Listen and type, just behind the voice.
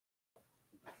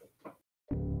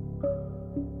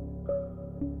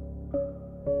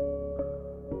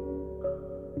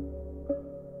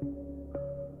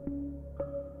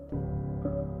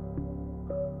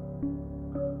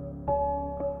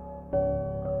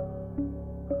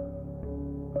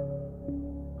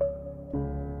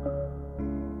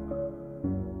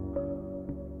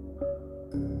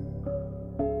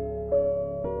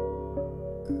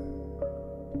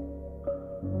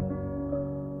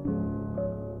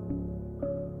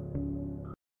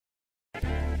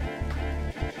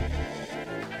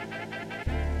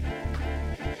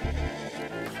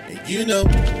You know,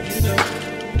 and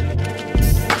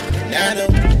I know,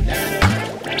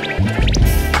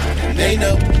 and they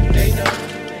know, and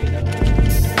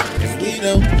we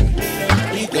know,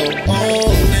 we go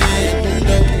all in. You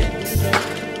know,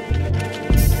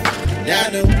 and I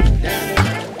know,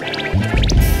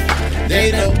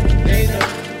 they know,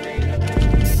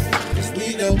 cause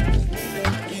we know,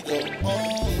 we go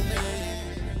all in.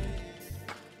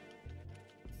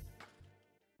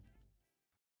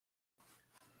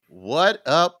 What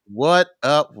up? What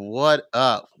up? What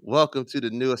up? Welcome to the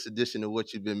newest edition of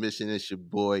What You've Been Missing. It's your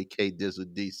boy K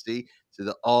Dizzle DC to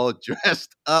the All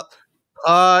Dressed Up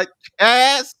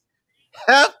podcast.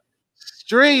 Hef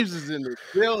Streams is in the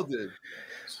building.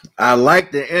 I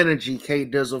like the energy, K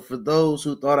Dizzle. For those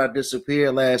who thought I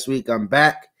disappeared last week, I'm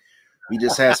back. We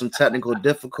just had some technical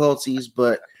difficulties,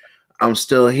 but I'm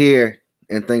still here.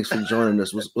 And thanks for joining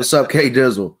us. What's up, K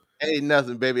Dizzle? Hey,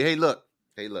 nothing, baby. Hey, look.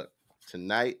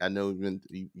 Tonight, I know you've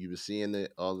been seeing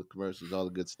it, all the commercials, all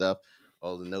the good stuff,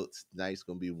 all the notes. Tonight's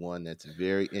gonna be one that's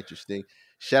very interesting.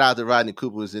 Shout out to Rodney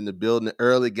Cooper, who's in the building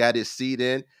early, got his seat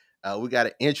in. We got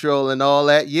an intro and all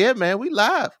that. Yeah, man, we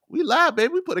live,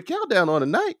 baby. We put a countdown on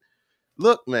tonight.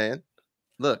 Look, man,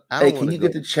 look. Hey, can you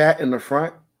get the chat in the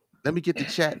front? Let me get the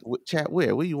chat. Chat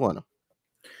where? Where you want them?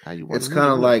 How you want? It's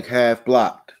kind of like half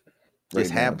blocked. It's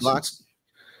half blocked.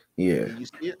 Yeah. You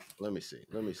see it? Let me see.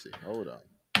 Hold on.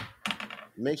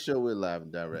 Make sure we're live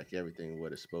and direct. Everything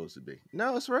what it's supposed to be.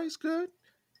 No, it's right. It's good.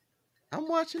 I'm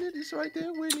watching it. It's right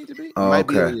there where it needs to be. It might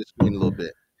be on your screen a little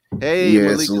bit. Hey, yeah,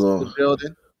 Malika's in the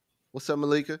building. What's up,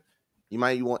 Malika? You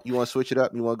want to switch it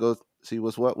up? You want to go see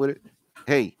what's what with it?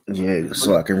 Hey. Yeah,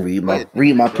 so I can read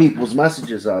my people's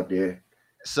messages out there.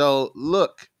 So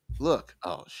look.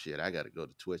 Oh shit! I got to go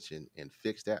to Twitch and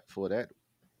fix that for that.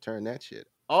 Turn that shit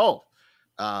off.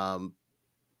 But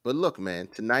look, man.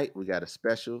 Tonight we got a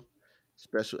special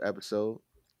episode.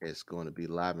 It's going to be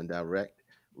live and direct.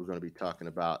 We're going to be talking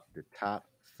about the top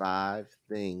 5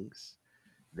 things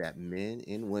that men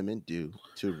and women do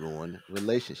to ruin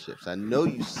relationships. I know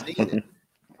you've seen it.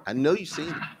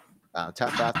 Top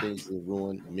 5 things that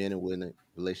ruin men and women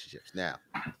relationships. Now,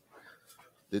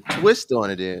 the twist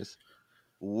on it is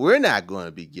we're not going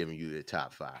to be giving you the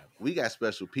top 5. We got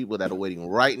special people that are waiting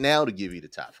right now to give you the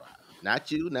top 5.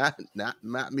 Not you, not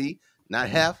me, not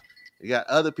Hef. You got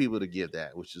other people to give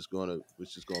that, which is gonna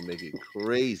make it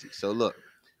crazy. So look,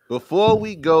 before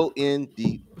we go in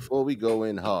deep, before we go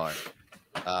in hard,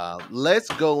 let's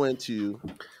go into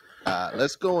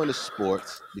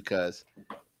sports, because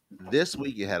this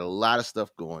week you had a lot of stuff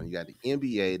going. You got the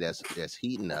NBA that's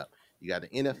heating up. You got the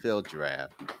NFL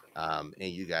draft, and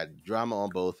you got drama on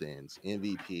both ends,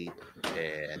 MVP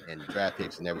and draft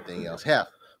picks and everything else. Hef,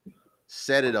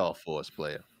 set it off for us,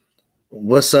 player.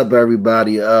 What's up,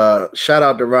 everybody? Shout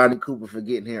out to Rodney Cooper for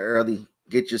getting here early.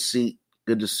 Get your seat.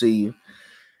 Good to see you.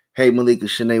 Hey, Malika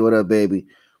Shanae, what up, baby?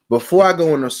 Before I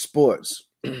go into sports,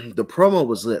 the promo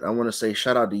was lit. I want to say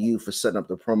shout out to you for setting up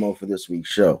the promo for this week's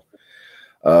show.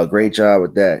 Great job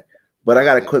with that. But I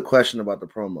got a quick question about the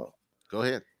promo. Go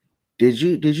ahead. Did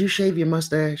you shave your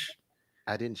mustache?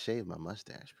 I didn't shave my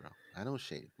mustache, bro. I don't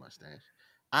shave mustache.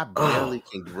 I barely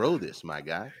can grow this, my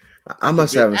guy. I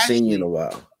haven't seen you in a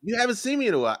while. You haven't seen me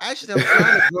in a while. Actually, I'm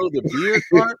trying to grow the beard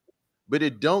part, but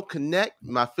it don't connect.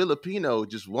 My Filipino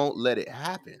just won't let it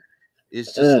happen.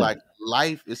 It's just like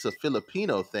life. It's a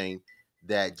Filipino thing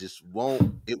that just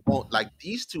won't. It won't, like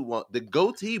these two won't. The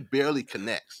goatee barely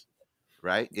connects,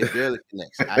 right? It barely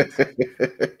connects.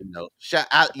 Shout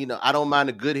out. I don't mind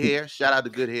the good hair. Shout out to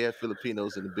good hair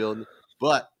Filipinos in the building,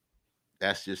 but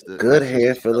that's just the good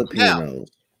hair Filipinos. Now,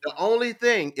 the only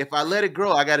thing, if I let it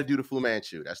grow, I got to do the Fu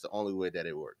Manchu. That's the only way that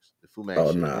it works. The Fu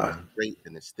Manchu, it's straight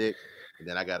and it's thick, and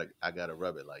then I gotta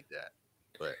rub it like that.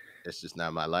 But it's just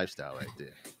not my lifestyle right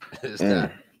there. It's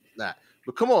not.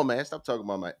 But come on, man, stop talking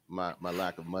about my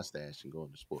lack of mustache and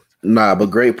going to sports. Nah,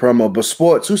 but great promo. But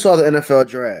sports. Who saw the NFL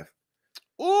draft?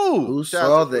 Ooh, who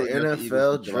saw the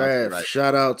NFL draft? Right.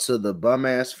 Shout out to the bum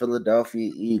ass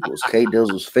Philadelphia Eagles, K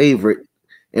Dizzle's favorite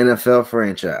NFL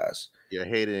franchise. You're a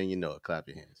hater and you know it. Clap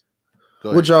your hands.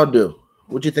 What'd y'all do?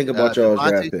 What'd you think about y'all's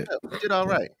draft pick? We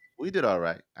did all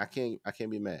right. I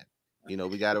can't be mad. We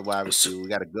got a wide receiver. We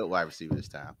got a good wide receiver this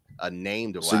time. A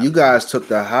named wide receiver. So you guys took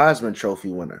the Heisman Trophy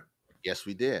winner. Yes,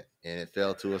 we did. And it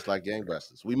fell to us like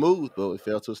gangbusters. We moved, but it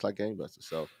fell to us like gangbusters.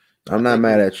 So I'm not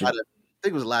mad at you. I think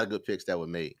it was a lot of good picks that were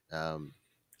made.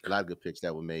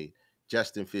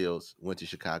 Justin Fields went to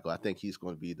Chicago. I think he's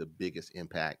going to be the biggest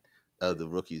impact of the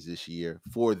rookies this year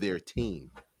for their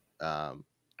team.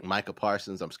 Micah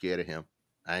Parsons, I'm scared of him.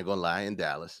 I ain't gonna lie, in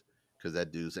Dallas, because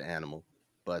that dude's an animal.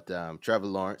 But Trevor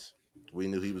Lawrence, We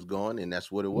knew he was going, and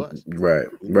that's what it was. Right.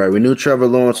 We knew Trevor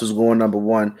Lawrence was going number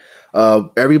one.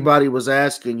 Everybody was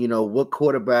asking, what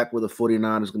quarterback were the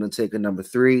 49ers going to take at number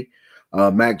 3?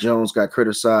 Mac Jones got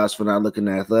criticized for not looking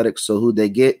athletic. So who they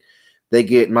get? They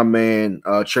get my man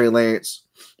Trey Lance.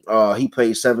 He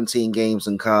played 17 games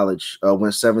in college,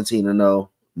 went 17-0,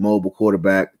 mobile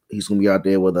quarterback. He's going to be out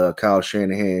there with Kyle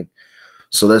Shanahan.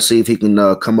 So let's see if he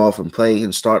can come off and play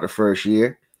and start the first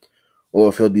year, or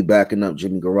if he'll be backing up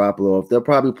Jimmy Garoppolo. If they'll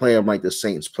probably play him like the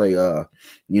Saints play,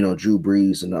 Drew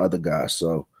Brees and the other guys.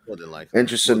 So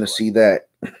interesting to see that.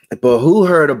 But who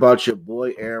heard about your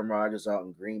boy Aaron Rodgers out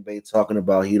in Green Bay talking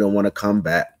about he don't want to come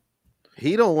back?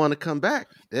 He don't want to come back.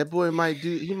 That boy might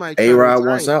do. He might. A-Rod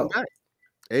wants out.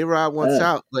 A-Rod wants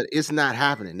out, but it's not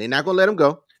happening. They're not gonna let him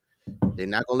go. They're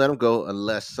not gonna let him go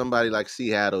unless somebody like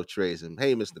Seattle trades him.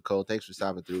 Hey, Mr. Cole, thanks for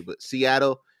stopping through. But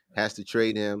Seattle has to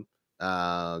trade him.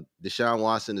 Deshaun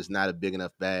Watson is not a big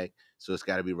enough bag, so it's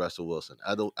got to be Russell Wilson.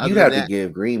 You'd have to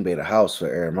give Green Bay the house for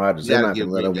Aaron Rodgers. They're not going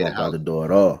to let him walk out the door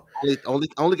at all.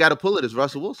 Only got to pull it is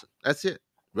Russell Wilson. That's it.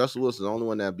 Russell Wilson is the only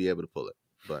one that'll be able to pull it.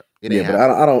 But but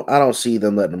I don't see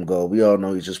them letting him go. We all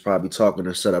know he's just probably talking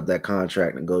to set up that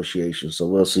contract negotiation. So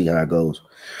we'll see how it goes.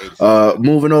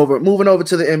 Moving over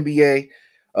to the NBA.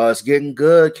 It's getting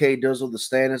good. K-Dizzle, the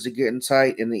standings are getting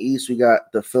tight. In the East, we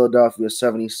got the Philadelphia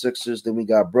 76ers. Then we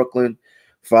got Brooklyn,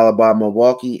 followed by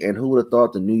Milwaukee. And who would have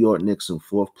thought the New York Knicks in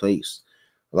 4th place?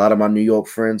 A lot of my New York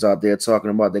friends out there talking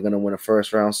about they're going to win a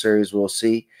first-round series. We'll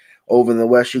see. Over in the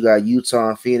West, you got Utah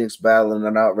and Phoenix battling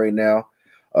it out right now.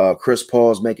 Chris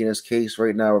Paul's making his case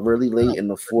right now really late in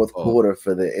the 4th quarter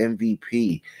for the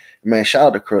MVP. Man, shout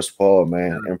out to Chris Paul,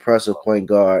 man. Impressive point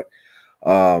guard.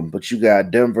 But you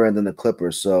got Denver and then the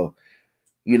Clippers. So,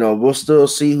 we'll still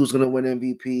see who's going to win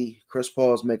MVP. Chris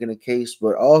Paul's making a case,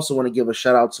 but I also want to give a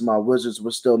shout out to my Wizards.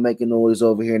 We're still making noise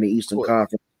over here in the Eastern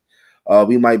Conference.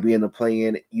 We might be in the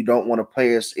play-in. You don't want to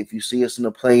play us if you see us in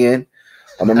the play-in.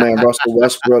 My man Russell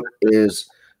Westbrook is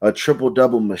a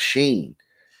triple-double machine.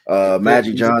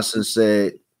 Magic Johnson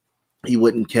said he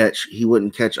wouldn't catch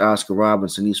Oscar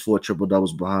Robertson. He's 4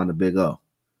 triple-doubles behind the Big O.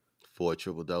 4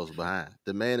 triple-doubles behind.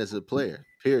 The man is a player,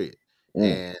 period.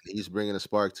 And he's bringing a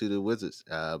spark to the Wizards.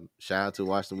 Shout out to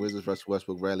Washington Wizards, Russell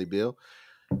Westbrook, Bradley Beal.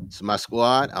 It's my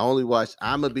squad. I'm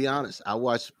going to be honest. I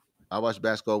watch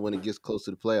basketball when it gets close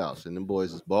to the playoffs, and them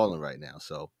boys is balling right now.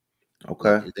 So,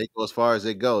 okay. They go as far as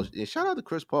they go. And shout out to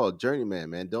Chris Paul, journeyman,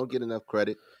 man. Don't get enough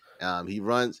credit. He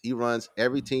runs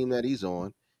every team that he's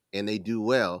on, and they do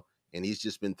well. And he's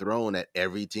just been thrown at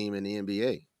every team in the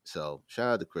NBA. So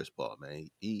shout out to Chris Paul, man.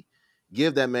 He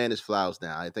give that man his flowers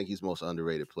now. I think he's the most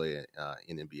underrated player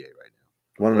in NBA right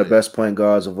now. One of the best point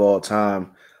guards of all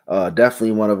time.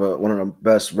 Definitely one of the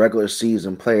best regular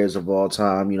season players of all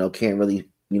time. Can't really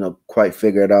quite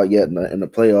figure it out yet in the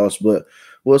playoffs, but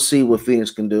we'll see what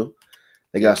Phoenix can do.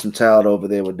 They got some talent over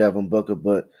there with Devin Booker,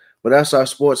 but that's our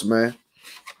sports, man.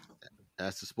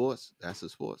 That's the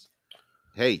sports.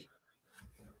 Hey,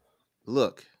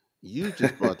 look, you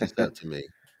just brought this up to me,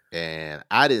 and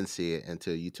I didn't see it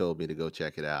until you told me to go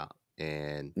check it out.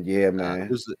 And yeah, man, it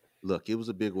was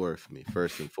a big word for me,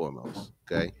 first and foremost.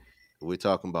 Okay, we're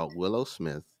talking about Willow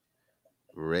Smith,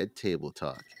 Red Table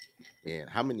Talk, and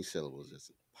how many syllables is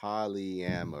it?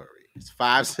 Polyamory. It's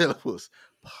 5 syllables.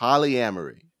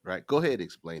 Polyamory, right? Go ahead and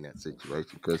explain that situation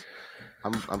because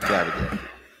I'm flabbergasted.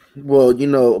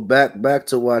 Well, back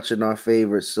to watching our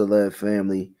favorite celeb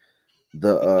family,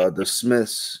 the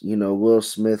Smiths, Will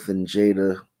Smith and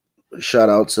Jada. Shout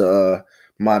out to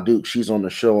my Duke. She's on the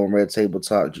show on Red Table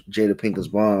Talk, Jada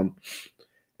Pinkett's mom.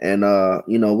 And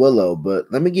Willow.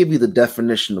 But let me give you the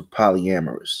definition of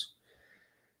polyamorous.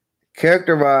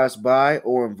 Characterized by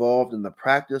or involved in the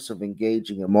practice of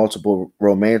engaging in multiple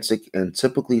romantic and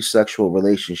typically sexual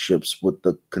relationships with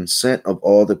the consent of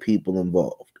all the people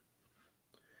involved.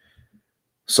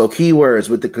 So keywords,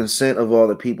 with the consent of all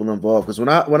the people involved. Because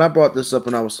when I brought this up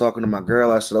and I was talking to my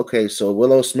girl, I said, okay, so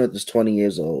Willow Smith is 20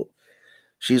 years old.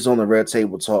 She's on the Red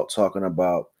Table Talk talking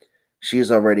about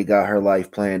she's already got her life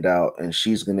planned out and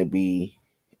she's going to be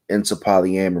into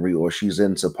polyamory or she's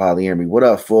into polyamory. What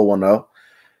up, 410?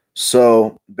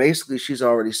 So basically, she's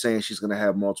already saying she's going to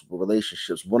have multiple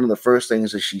relationships. One of the first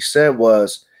things that she said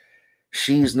was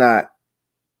she's not,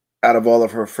 out of all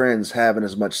of her friends, having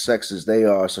as much sex as they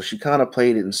are. So she kind of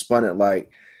played it and spun it like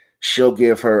she'll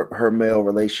give her male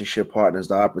relationship partners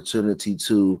the opportunity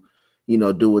to,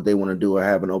 do what they want to do or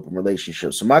have an open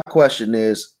relationship. So my question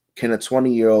is, can a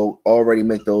 20-year-old already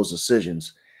make those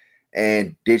decisions?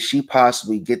 And did she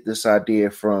possibly get this idea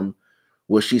from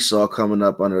what she saw coming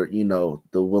up under,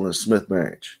 the Will and Smith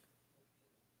marriage?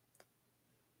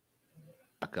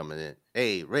 coming in.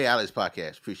 Hey, Ray Alex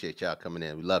Podcast. Appreciate y'all coming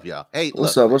in. We love y'all. Hey,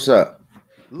 What's look, up? What's up?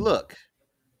 look.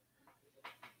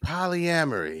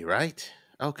 Polyamory, right?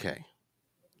 Okay.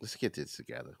 Let's get this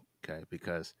together. Okay.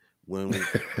 Because when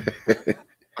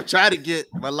I try to get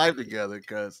my life together,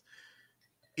 because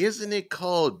isn't it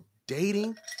called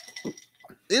dating?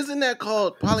 Isn't that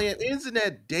called polyamory? Isn't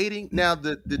that dating? Now,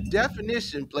 the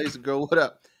definition, Blazer Girl, what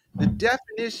up? The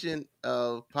definition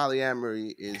of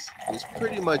polyamory is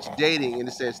pretty much dating in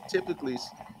the sense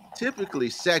typically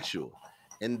sexual.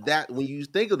 And that when you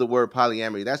think of the word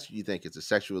polyamory, that's what you think it's a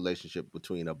sexual relationship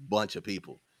between a bunch of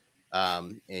people.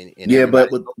 And Yeah, everybody.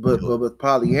 but with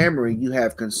polyamory, you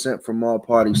have consent from all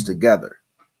parties together.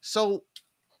 So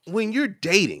when you're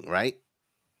dating, right?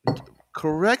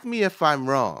 Correct me if I'm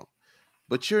wrong,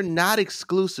 but you're not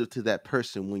exclusive to that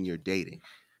person when you're dating.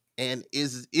 And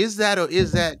is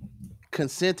that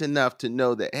consent enough to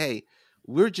know that, hey,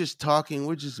 we're just talking,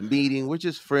 we're just meeting, we're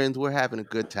just friends, we're having a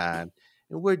good time,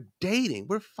 and we're dating,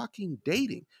 we're fucking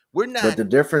dating. We're But not the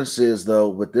difference is, though,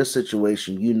 with this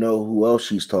situation, you know who else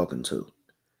she's talking to.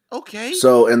 okay,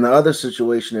 So in the other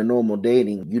situation, in normal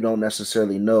dating, you don't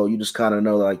necessarily know. You just kind of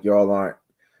know like y'all aren't,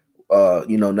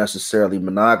 necessarily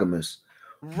monogamous.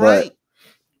 right?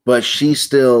 But she's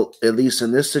still, at least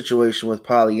in this situation with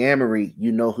polyamory,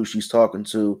 you know who she's talking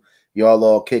to. Y'all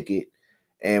all kick it,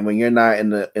 and when you're not in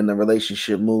the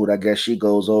relationship mood, I guess she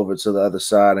goes over to the other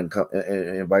side and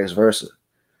vice versa.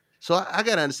 So I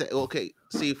gotta understand. Okay,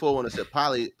 see, for one, I said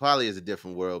poly is a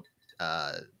different world.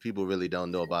 People really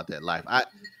don't know about that life. I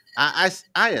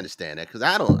understand that because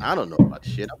I don't know about the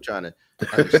shit. I'm trying to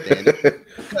understand it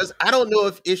because I don't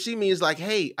know if she means like,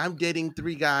 hey, I'm dating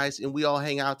 3 guys and we all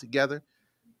hang out together.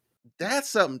 That's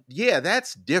something. Yeah,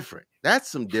 that's different.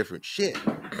 That's some different shit.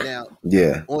 Now,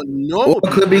 Yeah. on Or normal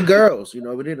it could be girls. We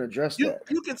didn't address you that.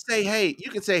 you can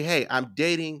say, hey, I'm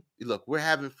dating. Look, we're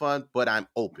having fun, but I'm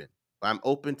open. I'm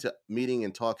open to meeting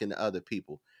and talking to other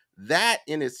people. That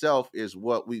in itself is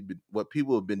what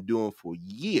people have been doing for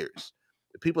years.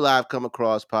 The people I've come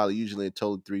across, probably usually a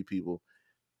total 3 people,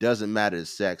 doesn't matter the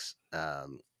sex,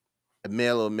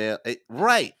 male or male,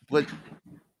 right? But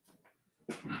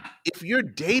if you're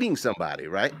dating somebody,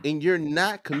 right, and you're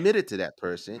not committed to that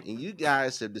person, and you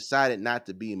guys have decided not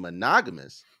to be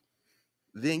monogamous,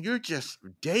 then you're just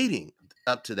dating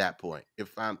up to that point.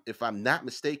 If I'm not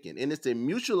mistaken, and it's a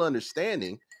mutual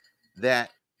understanding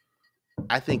that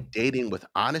I think dating with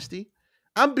honesty.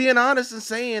 I'm being honest and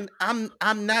saying I'm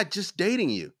not just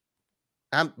dating you.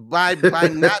 I'm by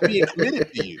not being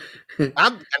committed to you.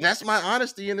 That's my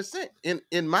honesty in a sense, in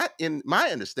my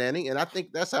understanding, and I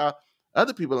think that's how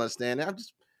other people understand it. I'm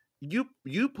just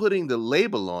you putting the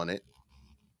label on it.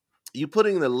 You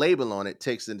putting the label on it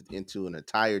takes it into an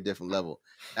entire different level.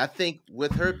 I think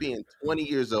with her being 20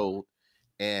 years old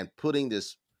and putting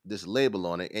this label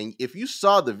on it, and if you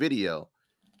saw the video,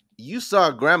 you saw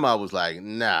grandma was like,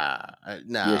 Yeah,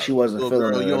 nah, she wasn't little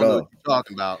feeling girl, it you at don't know what all. you're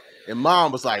talking about. And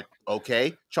mom was like,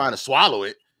 okay, trying to swallow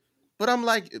it. But I'm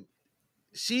like,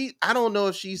 I don't know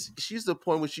if she's the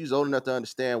point where she's old enough to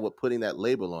understand what putting that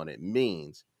label on it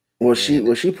means. Well,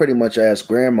 And she pretty much asked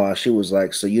grandma. She was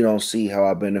like, "So you don't see how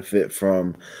I benefit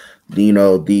from, I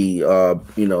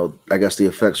guess the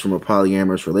effects from a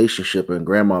polyamorous relationship?" And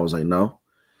grandma was like, "No."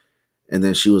 And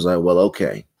then she was like, "Well,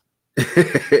 okay."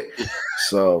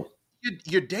 So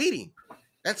you're dating.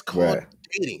 That's called right.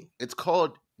 dating. It's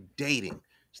called dating.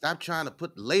 Stop trying to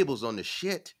put labels on the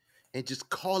shit and just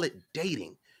call it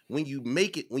dating. When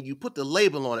you put the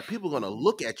label on it, people are going to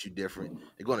look at you different.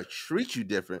 They're going to treat you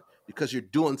different because you're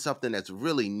doing something that's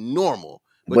really normal,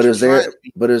 but But you're is trying there to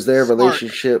be but is there a smart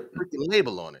relationship? and put the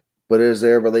label on it. But is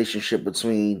there a relationship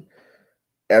between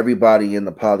everybody in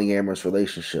the polyamorous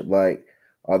relationship? Like,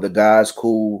 are the guys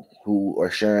cool who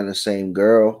are sharing the same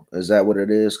girl? Is that what it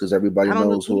is? Because everybody I don't know.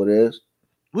 knows who it is.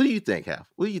 What do you think, Hal?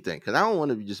 What do you think? Because I don't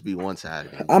want to just be one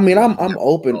sided. I mean, I'm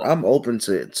open. I'm open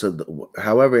to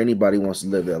however anybody wants to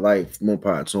live their life. More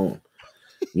power to them.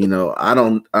 I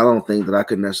don't think that I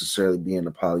could necessarily be in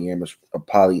a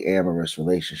polyamorous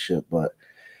relationship, but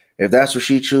if that's what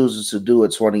she chooses to do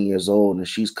at 20 years old and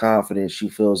she's confident, she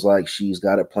feels like she's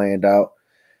got it planned out.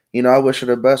 I wish her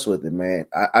the best with it, man.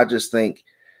 I just think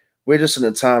we're just in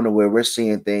a time to where we're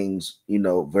seeing things,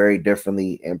 very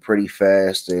differently and pretty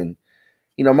fast. And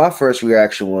my first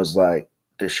reaction was like,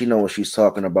 does she know what she's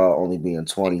talking about? Only being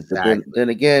 20, but then Exactly. then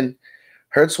again,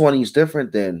 her 20 is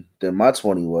different than my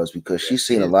 20 was because she's Yes,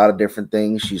 seen it a is. lot of different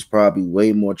things. She's probably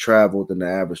way more traveled than the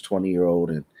average 20-year-old,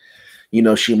 and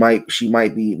she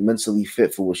might be mentally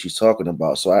fit for what she's talking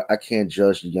about. So I can't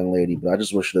judge the young lady, but I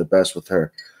just wish her the best with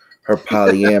her her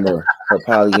polyamorous.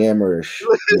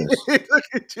 Look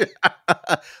at you.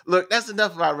 Look, that's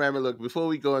enough about ramen. Look, before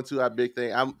we go into our big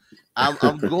thing, I'm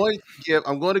going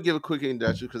to give a quick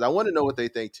introduction because I want to know what they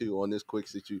think too on this quick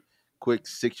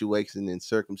situation and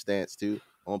circumstance too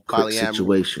on Quick polyamory.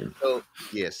 situation. So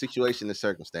yeah, situation and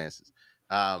circumstances.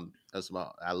 That's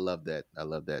I love that. I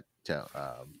love that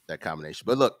that combination.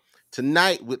 But look,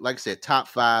 tonight, with like I said, top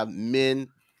 5 men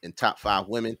and top 5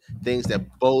 women, things that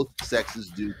both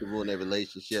sexes do to ruin their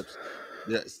relationships.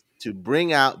 To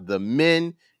bring out the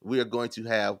men, we are going to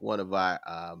have one of our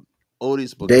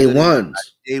oldest but Day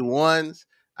goodest, ones.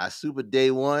 our super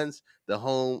day ones. The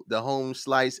home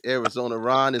slice Arizona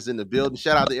Ron is in the building.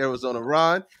 Shout out to Arizona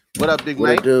Ron. What up, Big What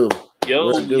Mike? it do? Yo,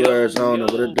 What it do, Arizona?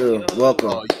 What it do? Welcome.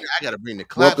 Oh, yeah, I gotta bring the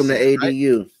claps. Welcome to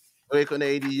ADU. Welcome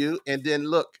to ADU. And then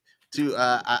look to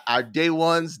our day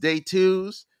ones, day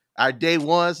twos, our day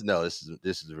ones. No, this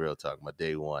is real talk. My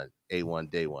day one, A1,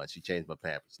 day one. She changed my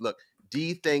Pampers. Look,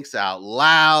 D thinks out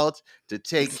loud to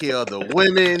take care of the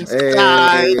women's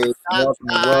side.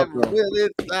 Welcome.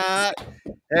 Women's side.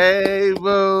 Hey,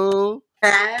 boo.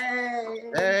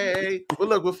 Hey. Hey. Well,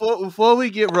 look, before we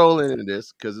get rolling into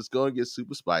this, because it's going to get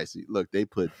super spicy, look, they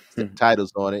put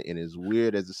titles on it, and as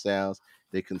weird as it sounds,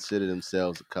 they consider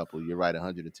themselves a couple. You're right,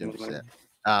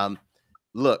 110%.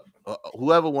 Look,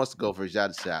 whoever wants to go first, y'all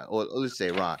decide. Or let's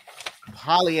say Ron.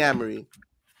 Polyamory,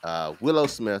 Willow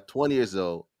Smith, 20 years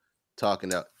old,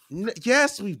 talking up.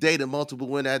 Yes, we've dated multiple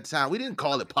women at a time. We didn't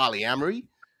call it polyamory.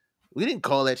 We didn't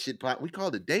call that shit we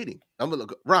called it dating. I'm gonna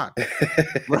look, Ron. I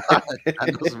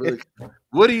know it's really,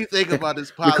 what do you think about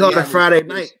this polyamory? We called it Friday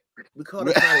night.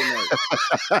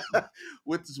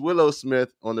 With this Willow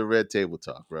Smith on the Red Table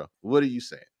Talk, bro. What are you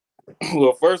saying?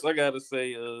 Well, first I gotta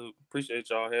say, appreciate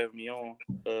y'all having me on.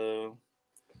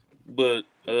 But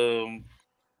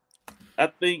I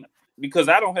think because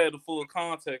I don't have the full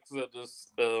context of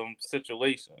this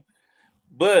situation,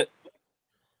 but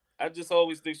I just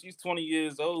always think she's 20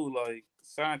 years old. Like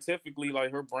scientifically,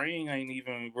 like her brain ain't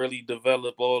even really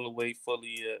developed all the way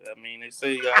fully yet. I mean, they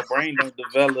say our brain don't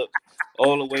develop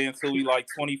all the way until we like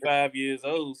 25 years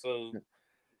old. So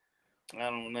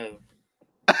I don't know.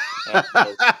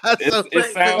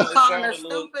 It sounds calling her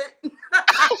little... stupid.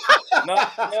 No,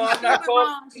 I'm not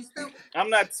calling.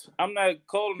 I'm not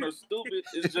calling her stupid.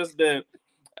 It's just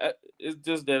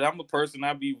that I'm a person.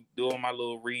 I be doing my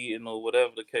little reading or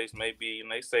whatever the case may be,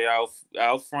 and they say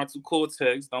our frontal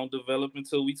cortex don't develop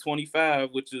until we 25,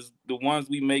 which is the ones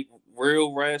we make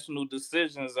real rational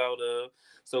decisions out of.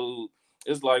 So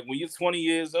it's like when you're 20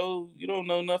 years old, you don't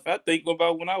know nothing. I think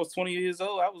about when I was 20 years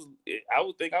old, I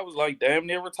would think I was like damn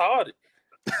near retarded.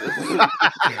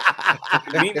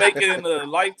 Me making a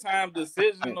lifetime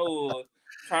decision or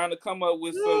trying to come up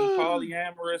with some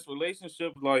polyamorous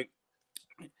relationship, like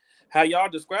how y'all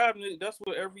describing it, that's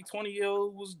what every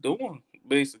 20-year-old was doing,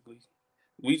 basically.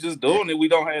 We just doing it. We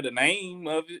don't have the name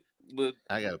of it, but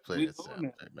I gotta play this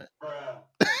sound, man.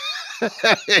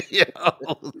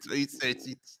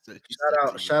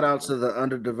 Shout out to the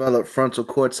underdeveloped frontal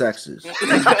cortexes.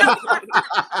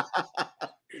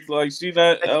 It's like she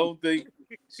not. I don't think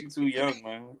she's too young,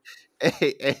 man.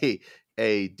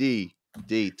 Hey, D,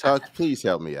 talk. Please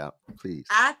help me out, please.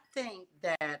 I think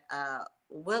that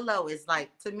Willow is like,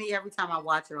 to me, every time I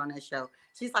watch her on that show,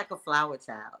 she's like a flower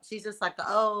child. She's just like,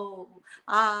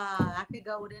 I could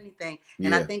go with anything. Yeah.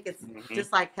 And I think it's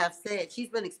just like Hef said, she's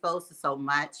been exposed to so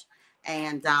much.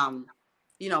 And,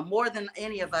 more than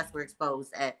any of us were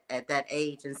exposed at that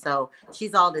age. And so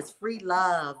she's all this free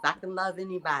love. I can love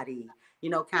anybody,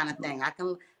 kind of thing.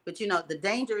 But the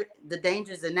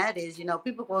dangers in that is,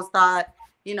 people gonna start,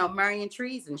 marrying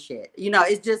trees and shit.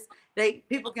 It's just,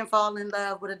 people can fall in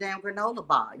love with a damn granola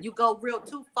bar. You go real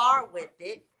too far with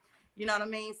it. You know what I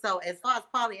mean? So as far as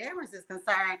polyamorous is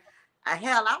concerned,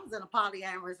 hell, I was in a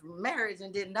polyamorous marriage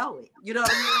and didn't know it. You know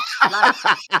what I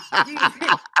mean?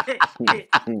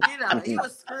 Like, he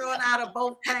was screwing out of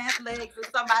both pants legs with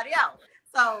somebody else.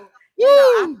 So,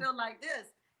 I feel like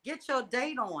this. Get your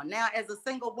date on. Now, as a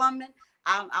single woman,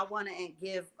 I want to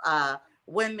give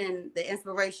women the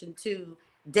inspiration to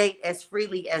date as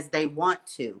freely as they want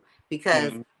to,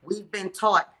 because we've been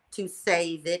taught to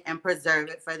save it and preserve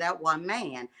it for that one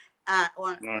man.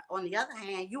 On the other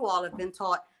hand, you all have been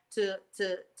taught to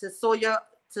sow your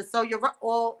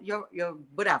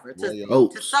whatever,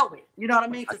 to sow it. You know what I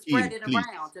mean? To spread it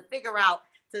around, to figure out,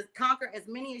 to conquer as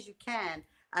many as you can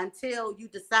until you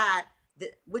decide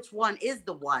which one is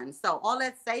the one. So all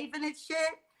that saving it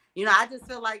shit, I just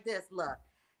feel like this. Look,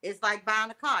 it's like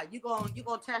buying a car. You gonna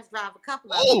test drive a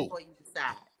couple of them before you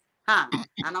decide, huh?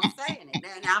 And I'm saying it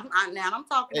now. I'm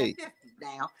talking at 50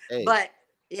 now, but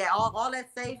Yeah, all that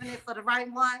saving it for the right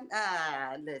one.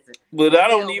 Listen. But I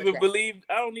don't even believe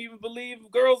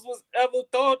girls was ever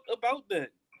thought about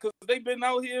that. Because they've been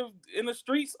out here in the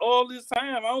streets all this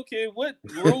time. I don't care what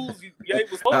rules you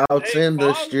was out in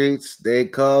the streets. They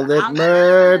call it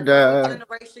murder. What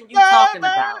generation you talking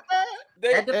about?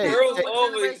 That depends girls on what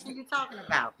always, generation you talking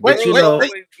about. But you know,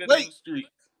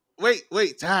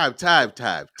 wait, time.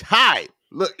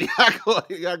 Look,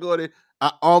 y'all go in.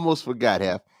 I almost forgot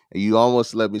half, and you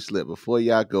almost let me slip. Before we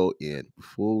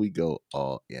go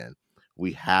all in,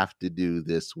 we have to do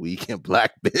this week in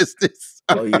Black business.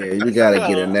 Oh yeah, we gotta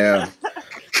get it now.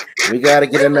 We gotta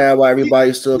get it now while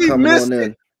everybody's still coming on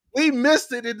in. We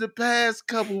missed it in the past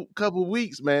couple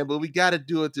weeks, man, but we got to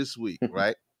do it this week,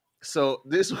 right? So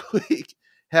this week,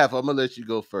 Hef, I'm gonna let you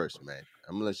go first, man.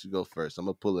 I'm gonna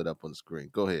pull it up on the screen.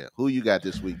 Go ahead. Who you got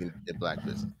this week in Black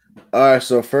business? All right.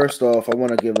 So first off, I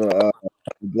want to give a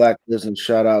Black business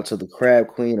shout out to the Crab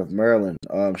Queen of Maryland.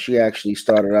 She actually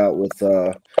started out with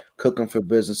cooking for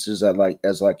businesses as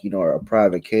a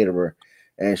private caterer,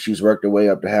 and she's worked her way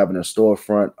up to having a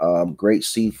storefront. Great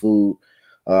seafood.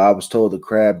 I was told the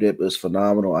crab dip is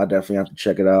phenomenal. I definitely have to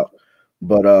check it out.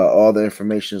 But all the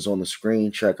information is on the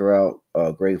screen. Check her out.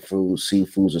 Great food,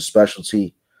 seafood's a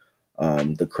specialty.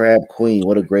 The Crab Queen,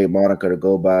 what a great moniker to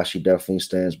go by. She definitely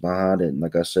stands behind it. And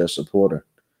like I said, support her.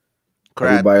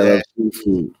 Everybody loves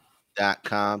seafood.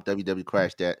 .com,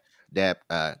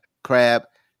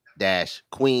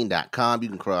 crab-queen.com. You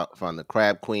can from the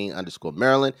Crab Queen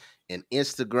 _Maryland and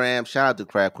Instagram. Shout out to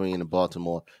Crab Queen in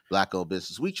Baltimore, Black-owned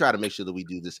business. We try to make sure that we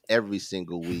do this every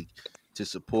single week to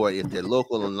support, if they're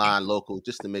local and non-local,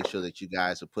 just to make sure that you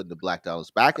guys are putting the Black dollars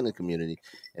back in the community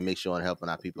and make sure and helping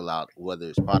our people out, whether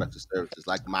it's products or services.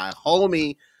 Like my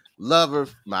homie,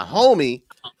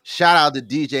 shout out to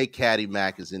DJ Caddy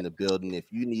Mac is in the building. If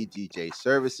you need DJ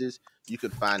services, you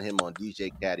can find him on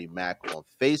DJ Caddy Mac on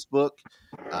Facebook.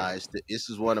 This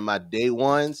is one of my day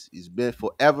ones. He's been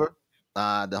forever.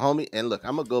 The homie, and look,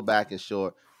 I'm gonna go back and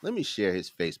let me share his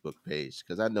Facebook page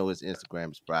because I know his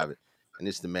Instagram is private. And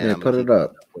it's the man. Yeah, put it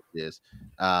up.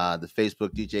 The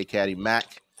Facebook DJ Caddy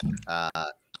Mac.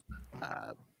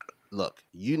 Look,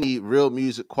 you need real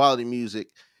music, quality music.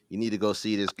 You need to go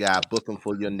see this guy. Book him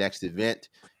for your next event.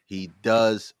 He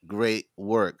does great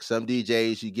work. Some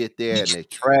DJs, you get there and they're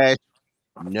trash.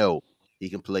 No, he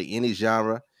can play any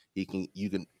genre. He can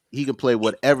play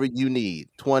whatever you need.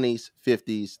 20s,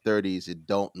 50s, 30s. It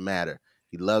don't matter.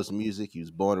 He loves music. He was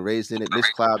born and raised in it.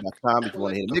 Mixcloud.com if you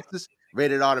want to hear mixes.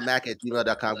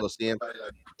 RatedRmac@gmail.com. Go see him.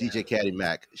 DJ Caddy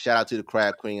Mac. Shout out to the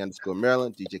Crab Queen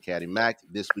 _Maryland. DJ Caddy Mac.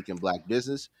 This week in Black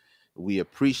business. We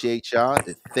appreciate y'all.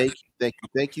 Thank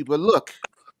you. But look,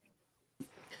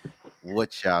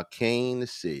 what y'all came to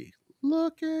see.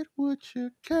 Look at what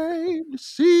you came to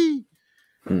see.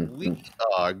 We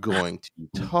are going to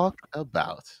talk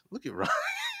about. Look at Ryan.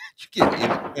 You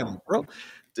get in, bro.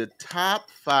 The top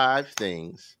 5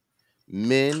 things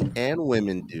men and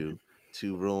women do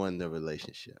to ruin the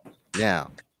relationship.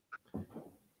 Now,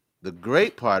 the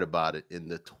great part about it and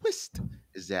the twist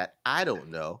is that I don't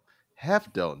know,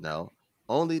 Hef don't know,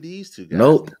 only these two guys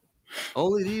know.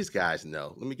 Only these guys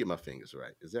know. Let me get my fingers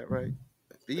right. Is that right?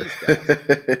 These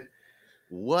guys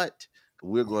what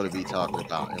we're going to be talking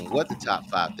about and what the top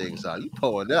 5 things are. You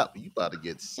pulling up. You about to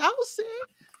get saucy.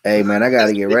 Hey, man, I got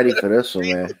to get ready for this one,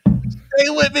 man. Stay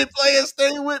with me, players.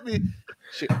 Stay with me.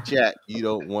 Chat, you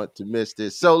don't want to miss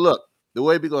this. So, look, the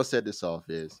way we're going to set this off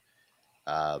is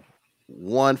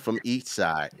one from each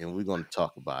side, and we're going to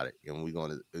talk about it. And we're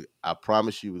going to, I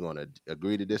promise you, we're going to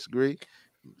agree to disagree.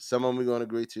 Some of them we're going to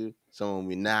agree to, some of them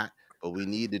we're not, but we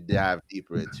need to dive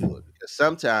deeper into it because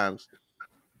sometimes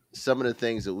some of the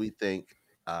things that we think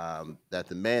that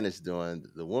the man is doing,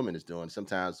 the woman is doing,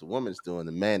 sometimes the woman is doing,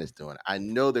 the man is doing. I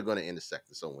know they're going to intersect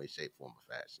in some way, shape, form,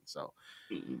 or fashion. So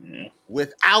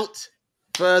without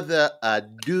further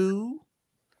ado,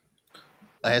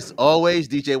 as always,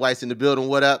 DJ White's in the building.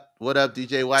 What up? What up,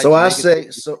 DJ White? So I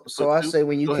say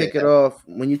when you kick it off,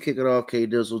 K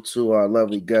Dizzle, to our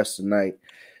lovely guests tonight,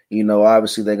 you know,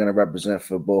 obviously they're going to represent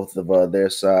for both of their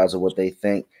sides of what they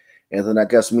think. And then I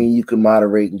guess me and you can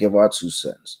moderate and give our 2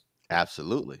 cents.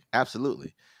 Absolutely. All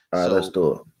right, let's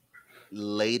do it.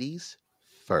 Ladies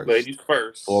first. Ladies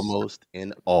first. Foremost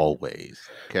and always.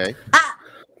 Okay.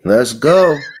 Let's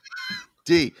go.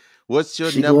 D, what's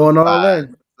your She number going 5? all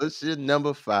in. What's your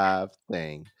number 5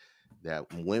 thing that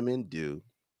women do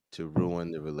to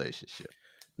ruin the relationship?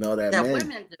 No, that men.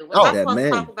 Women do. That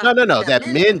men. No. That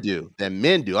men do. That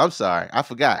men do. I'm sorry. I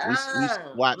forgot. We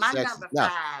watch my sex. number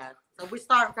 5. So we're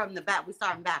starting from the back. We're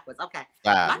starting backwards. Okay.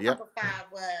 5. My number 5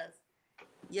 was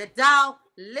you don't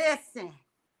listen.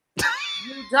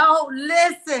 You don't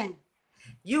listen.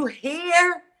 You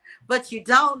hear, but you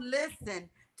don't listen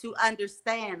to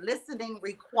understand. Listening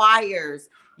requires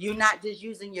you not just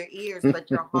using your ears,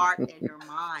 but your heart and your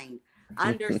mind.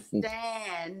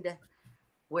 Understand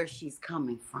where she's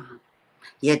coming from.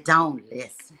 You don't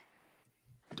listen.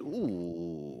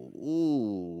 Ooh.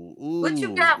 What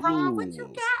you got, Ron? What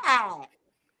you got?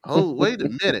 Oh, wait a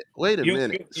minute.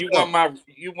 You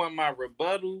want my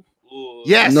rebuttal? Or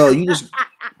yes. No, you just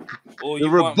or the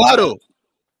you rebuttal. Want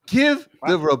Give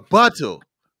the rebuttal,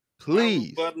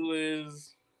 please. My rebuttal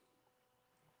is,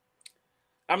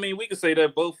 I mean, we could say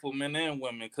that both for men and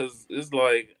women, because it's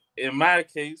like, in my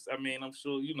case, I mean, I'm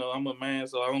sure, you know, I'm a man,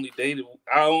 so I only dated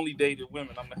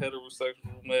women. I'm a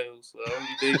heterosexual male, so I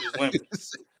only dated women.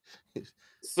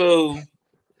 So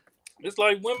it's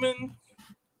like women,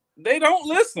 they don't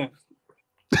listen.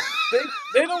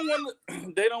 They don't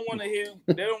want to hear.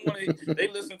 They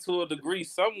listen to a degree.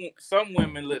 Some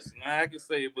women listen. I can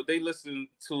say it, but they listen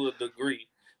to a degree.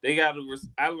 They got to.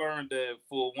 I learned that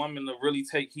for a woman to really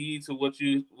take heed to what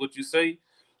you say,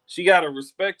 she got to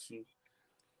respect you.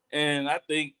 And I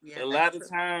think a lot of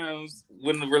times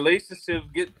when the relationship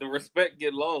the respect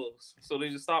get lost, so they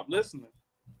just stop listening.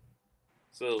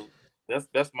 So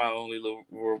that's my only little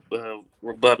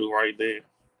rebuttal right there.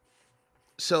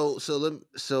 So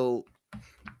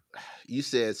you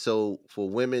said, so for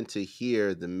women to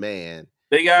hear the man,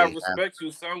 they gotta respect you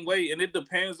some way, and it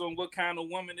depends on what kind of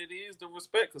woman it is to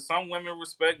respect. Because some women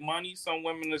respect money, some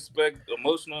women respect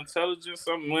emotional intelligence,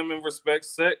 some women respect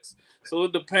sex. So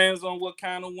it depends on what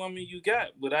kind of woman you got.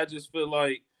 But I just feel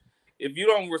like if you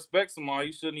don't respect somebody,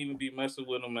 you shouldn't even be messing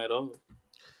with them at all.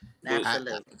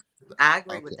 Absolutely, I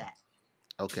agree with that.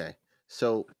 Okay,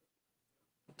 so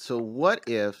what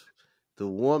if the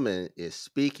woman is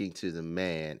speaking to the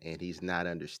man and he's not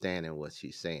understanding what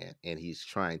she's saying and he's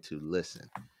trying to listen?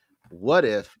 What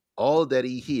if all that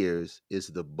he hears is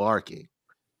the barking?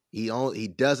 He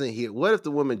doesn't hear. What if the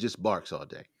woman just barks all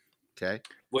day? Okay.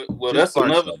 Well, that's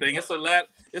another thing. It's a lot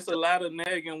of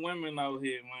nagging women out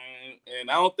here, man,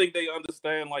 and I don't think they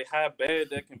understand like how bad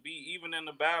that can be. Even in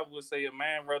the Bible, would say a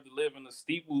man rather live in the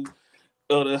steeple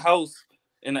of the house,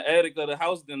 in the attic of the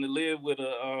house, than to live with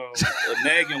a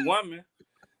nagging woman.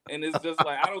 And it's just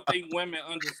like, I don't think women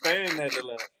understand that a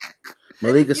lot.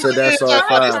 Malika said that's all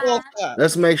five.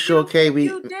 Let's make sure, KB.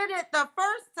 You did it the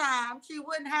first time. She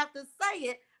wouldn't have to say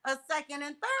it a second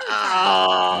and third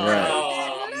time.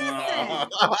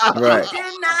 Right. You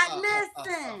did not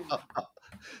listen.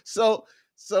 So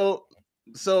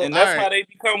and that's how they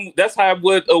become. That's how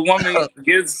what a woman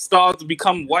starts to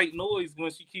become white noise when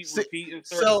she keeps repeating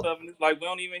certain stuff. And it's like, we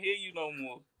don't even hear you no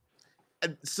more.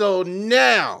 So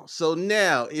now,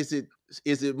 is it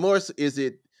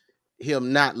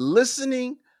him not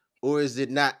listening, or is it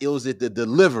the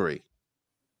delivery?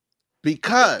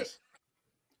 Because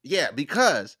is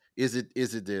it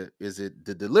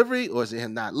the delivery, or is it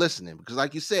him not listening? Because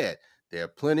like you said, there are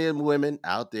plenty of women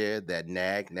out there that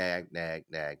nag,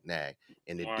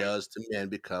 and it does to men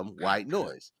become white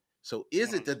noise. So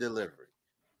is it the delivery?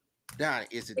 Donnie,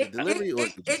 is it the delivery, or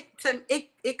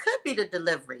it could be the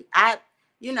delivery?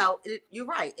 You're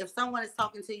right. If someone is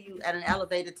talking to you at an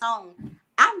elevated tone,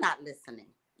 I'm not listening.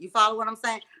 You follow what I'm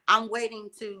saying? I'm waiting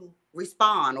to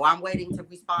respond, or I'm waiting to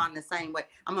respond the same way.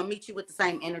 I'm going to meet you with the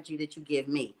same energy that you give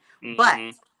me. Mm-hmm.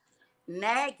 But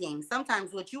nagging,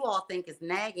 sometimes what you all think is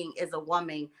nagging is a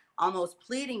woman almost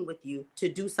pleading with you to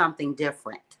do something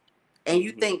different. And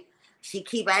you think she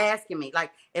keep asking me.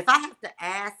 Like, if I have to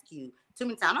ask you too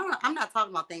many times, I'm not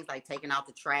talking about things like taking out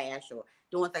the trash or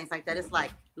doing things like that. It's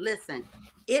like, listen,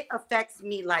 it affects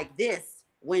me like this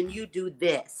when you do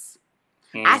this.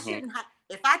 Mm-hmm. I shouldn't have,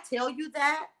 if I tell you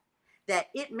that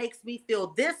it makes me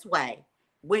feel this way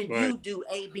when you do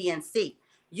A, B, and C,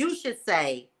 you should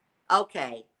say,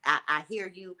 okay, I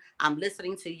hear you. I'm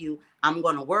listening to you. I'm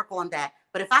going to work on that.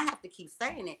 But if I have to keep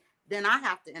saying it, then I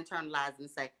have to internalize and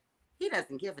say, he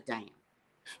doesn't give a damn.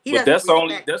 That's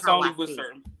only with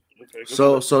certain. Okay,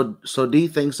 so D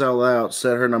thinks out loud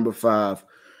said her number 5,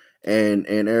 and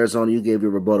Arizona, you gave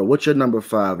your rebuttal. What's your number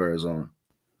 5, Arizona?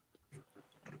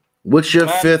 What's your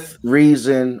 5th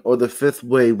reason or the 5th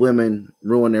way women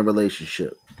ruin their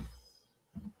relationship?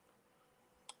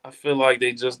 I feel like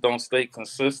they just don't stay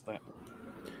consistent.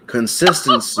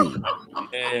 Consistency.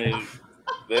 And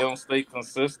they don't stay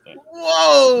consistent.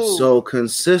 Whoa! So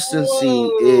consistency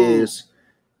is,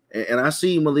 and I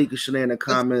see Malika Shanae in the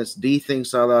comments. D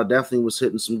thinks out loud definitely was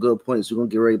hitting some good points. We're gonna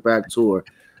get right back to her.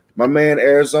 My man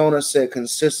Arizona said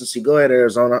consistency. Go ahead,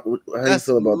 Arizona. How you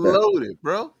feel about that? Loaded,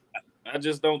 bro. I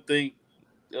just don't think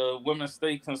women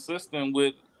stay consistent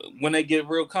with when they get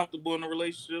real comfortable in a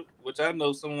relationship, which I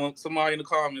know somebody in the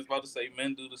comments about to say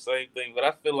men do the same thing, but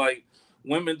I feel like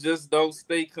women just don't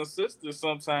stay consistent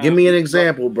sometimes. Give me an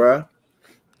example, bro.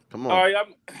 Come on. All right,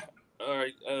 all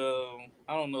right.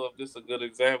 I don't know if this is a good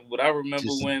example, but I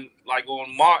remember when, like,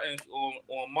 on Martin,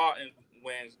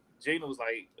 when Gina was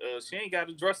like, she ain't got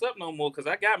to dress up no more because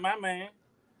I got my man,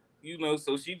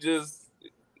 so she just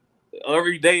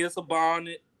every day it's a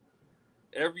bonnet.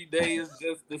 Every day is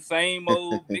just the same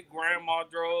old big grandma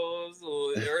drawers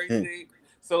or everything.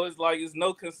 So it's like it's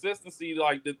no consistency.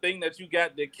 Like the thing that you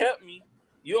got that kept me,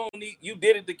 you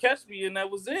did it to catch me, and that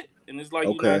was it. And it's like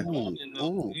you're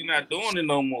not doing it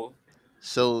no more.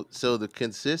 So the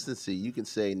consistency, you can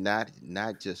say not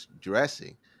just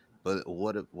dressing, but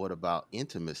what about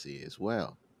intimacy as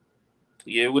well?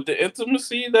 Yeah, with the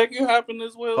intimacy that can happen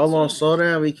as well. Hold on, slow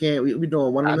down. We can't. We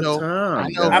doing one at a time. I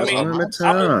know. I mean, one at a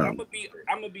time.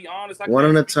 I'm gonna be honest. One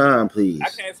at a time, please. I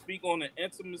can't speak on the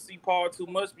intimacy part too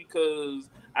much because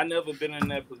I never been in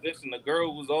that position. The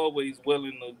girl was always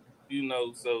willing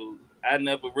to, so I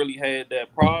never really had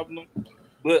that problem.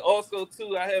 But also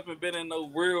too, I haven't been in no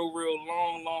real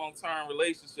long term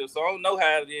relationship, so I don't know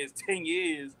how it is 10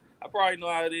 years. I probably know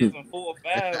how it is in 4 or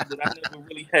 5, but I never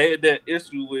really had that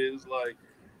issue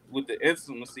with the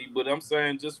intimacy. But I'm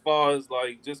saying just far as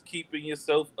like just keeping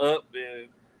yourself up and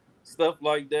stuff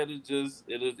like that,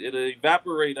 it'll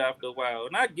evaporate after a while.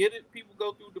 And I get it, people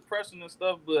go through depression and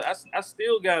stuff, but I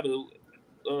still gotta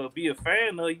be a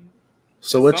fan of you.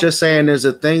 So what you're saying is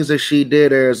the things that she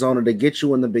did, Arizona, to get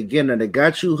you in the beginning, that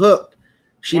got you hooked,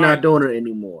 she not doing it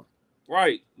anymore.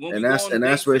 Right. And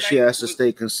that's where she has to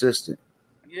stay consistent.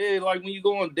 Yeah, like when you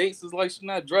go on dates, it's like she's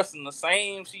not dressing the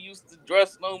same she used to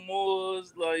dress no more.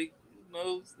 It's like,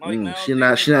 now she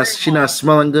not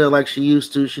smelling good like she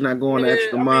used to. She not going the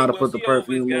extra mile to put the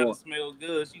perfume on. Gotta smell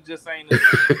good. She just ain't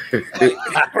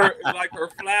like her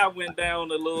fly went down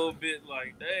a little bit.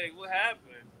 Like, dang, what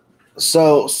happened?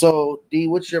 So D,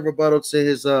 what's your rebuttal to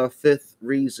his fifth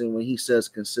reason when he says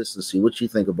consistency? What you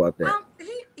think about that?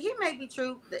 He may be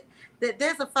true that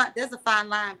there's a fine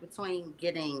line between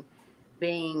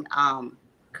being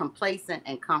complacent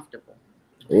and comfortable.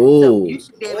 Oh, so you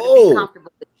should be able to be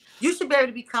comfortable. You should be able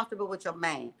to be comfortable with your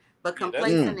man, but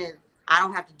complacent is I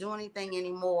don't have to do anything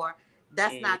anymore.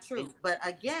 That's not true. But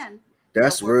again,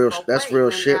 that's real. That's real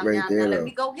shit right there. Let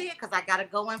me go here because I gotta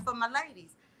go in for my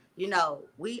ladies.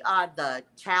 We are the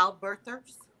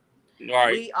childbirthers.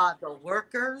 Right. We are the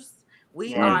workers.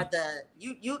 We are the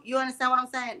you understand what I'm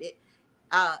saying?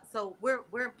 So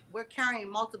we're carrying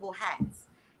multiple hats,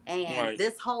 and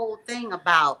this whole thing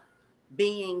about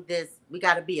being this, we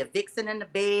got to be a vixen in the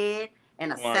bed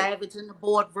and a savage in the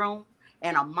boardroom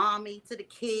and a mommy to the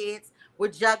kids. We're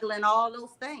juggling all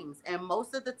those things, and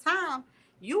most of the time,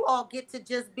 you all get to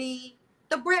just be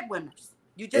the breadwinners.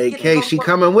 You just hey, Kay, she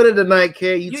coming with it tonight,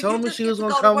 Kay. You told me she was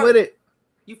gonna come with it.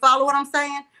 You follow what I'm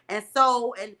saying? And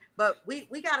so, but we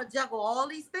got to juggle all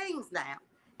these things now,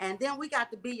 and then we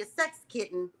got to be your sex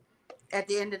kitten at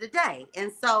the end of the day.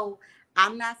 And so,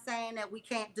 I'm not saying that we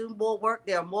can't do more work.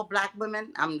 There are more black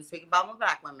women. I'm speaking about my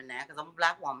black women now because I'm a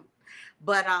black woman.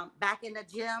 But back in the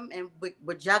gym, and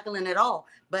we're juggling it all.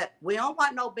 But we don't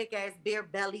want no big ass beer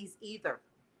bellies either.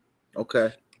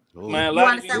 Okay. Man, you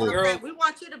understand what I'm saying? We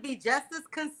want you to be just as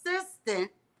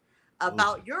consistent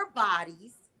about your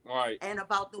bodies, and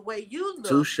about the way you look.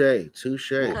 Touche.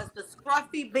 Because the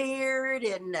scruffy beard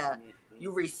and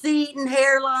you receding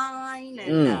hairline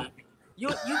and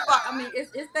I mean,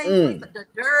 it's things the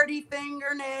dirty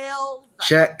fingernails.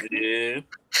 Check. Yeah.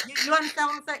 You understand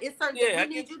what I'm saying? It's certain things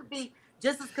we need you to be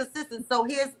just as consistent. So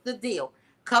here's the deal: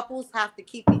 couples have to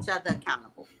keep each other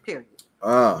accountable. Period.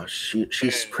 Oh,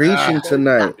 she's preaching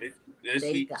tonight.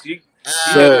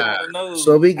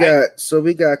 So we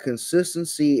got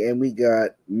consistency and we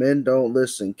got men don't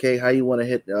listen. Kay, how you want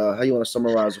to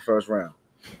summarize the first round?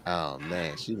 Oh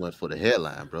man, she went for the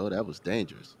headline, bro. That was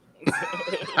dangerous.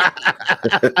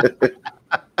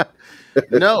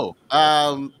 No,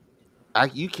 I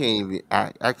can't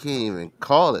even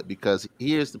call it because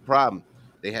here's the problem.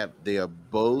 They are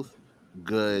both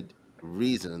good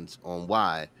reasons on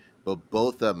why, but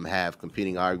both of them have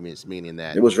competing arguments, meaning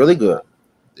that it was really good.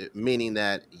 Meaning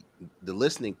that the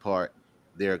listening part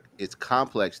it's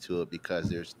complex to it because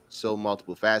there's so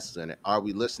multiple facets in it. Are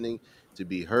we listening to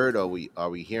be heard, or are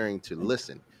we hearing to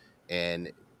listen?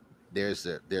 And there's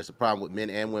a problem with men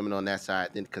and women on that side.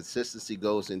 Then consistency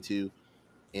goes into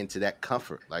that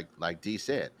comfort, like D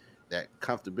said, that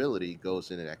comfortability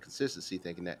goes into that consistency,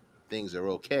 thinking that things are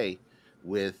okay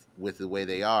with the way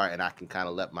they are, and I can kind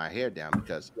of let my hair down.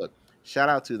 Because look, shout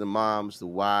out to the moms, the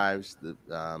wives, the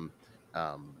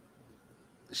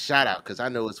shout out, because I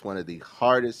know it's one of the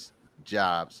hardest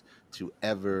jobs to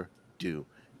ever do.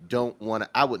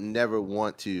 I would never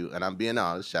want to, and I'm being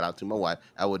honest, shout out to my wife.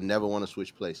 I would never want to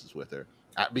switch places with her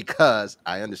because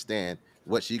I understand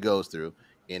what she goes through.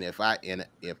 And if I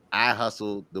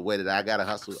hustle the way that I gotta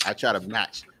hustle, I try to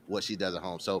match what she does at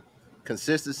home. So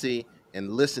consistency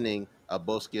and listening are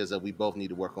both skills that we both need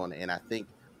to work on. And I think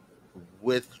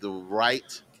with the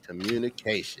right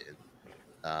communication,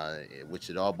 which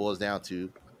it all boils down to,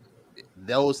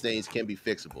 those things can be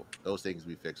fixable. Those things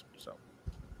can be fixable. So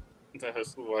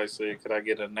That's why I said, could I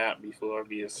get a nap before I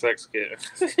be a sex kid?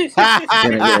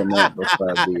 Gonna get a nap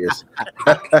before I be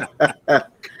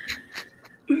a-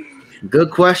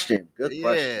 Good question. Good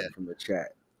question from the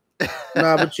chat.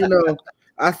 No, but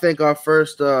I think our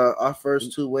first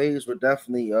 2 waves were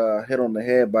definitely hit on the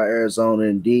head by Arizona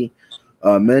and D.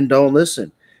 Men don't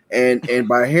listen, and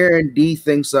by hearing D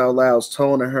thinks out loud's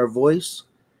tone in her voice,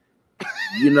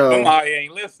 somebody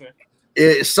ain't listening.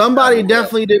 Somebody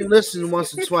definitely didn't listen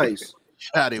once or twice.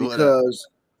 Shotty, because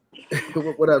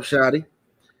what up, Shotty?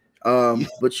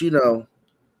 But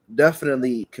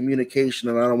definitely communication,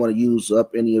 and I don't want to use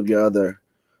up any of your other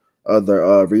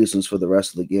reasons for the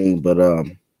rest of the game. But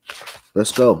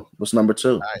let's go. What's number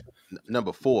 2? All right.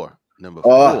 Number 4.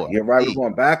 Oh, you're right. We're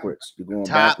going backwards. You're going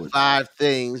top backwards. 5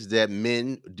 things that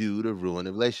men do to ruin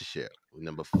a relationship.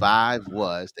 Number 5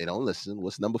 was they don't listen.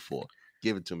 What's number 4?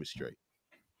 Give it to me straight.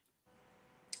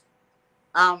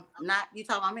 Not you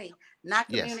talking about me. Not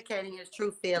communicating his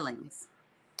true feelings.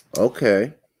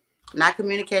 Okay. Not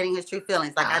communicating his true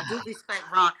feelings. Like I do respect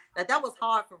Ron. That was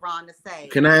hard for Ron to say.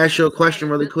 Can I ask you a question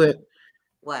really quick?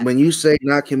 What? When you say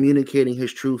not communicating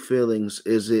his true feelings,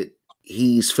 is it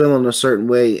he's feeling a certain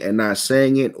way and not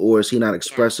saying it, or is he not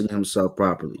expressing himself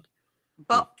properly?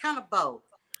 Kind of both.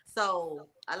 So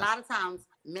a lot of times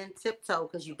men tiptoe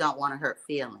because you don't want to hurt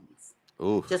feelings.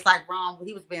 Oof. Just like Ron,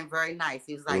 he was being very nice.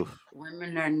 He was like,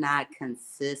 women are not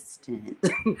consistent.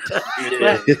 He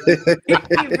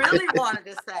really wanted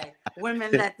to say,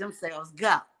 women let themselves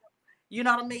go. You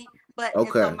know what I mean? But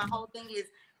so my whole thing is,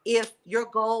 if your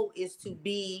goal is to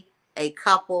be a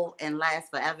couple and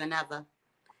last forever and ever,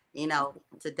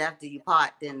 to death do you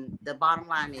part, then the bottom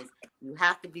line is you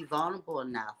have to be vulnerable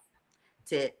enough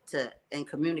to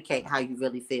communicate how you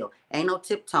really feel. Ain't no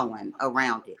tiptoeing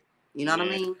around it. You know what I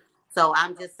mean? So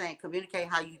I'm just saying, communicate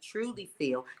how you truly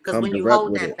feel. Because when you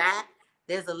hold that back,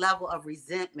 there's a level of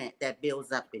resentment that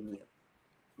builds up in you.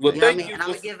 Well, thank you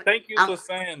for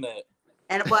saying that.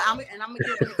 And I'm gonna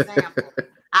give an example.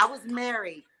 I was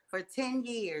married for 10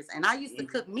 years, and I used to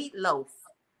cook meatloaf.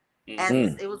 As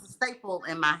it was a staple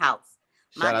in my house.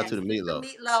 Shout out to the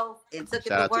meatloaf. And took it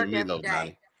to work every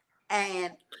day.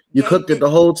 And you cooked it the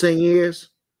whole 10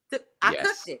 years? I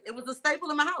cooked it. It was a staple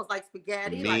in my house, like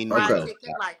spaghetti, like fried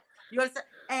chicken, like you understand.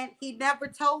 And he never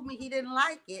told me he didn't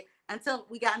like it until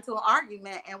we got into an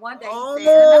argument. And one day he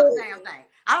said another damn thing.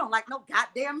 I don't like no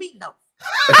goddamn meatloaf.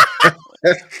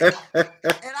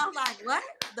 And I'm like, what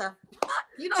the fuck?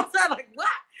 You know what I'm saying? Like, what?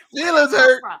 Feelings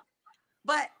hurt.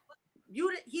 But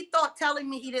he thought telling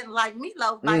me he didn't like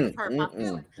meatloaf might hurt my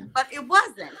feelings. But it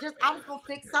wasn't. Just I was gonna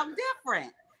fix something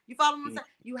different. You follow what I'm saying?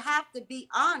 You have to be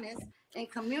honest and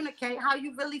communicate how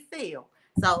you really feel.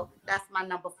 So that's my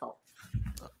number 4.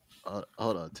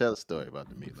 Hold on. Tell a story about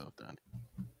the meatloaf, Donnie.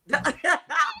 I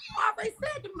already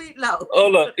said the meatloaf.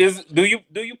 Hold up. Do you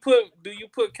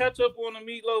put ketchup on the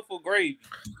meatloaf or gravy?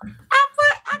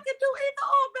 I can do either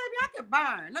or, baby. I can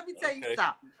burn. Let me tell you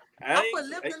something. I put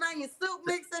Lipton onion soup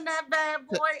mix in that bad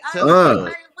boy. Tell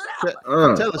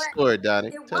a story, Donnie.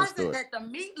 It wasn't that the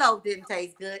meatloaf didn't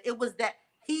taste good. It was that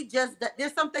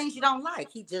there's some things you don't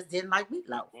like. He just didn't like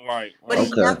meatloaf. Right. But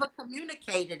he never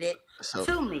communicated it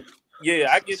to me. Yeah,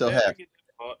 I get that.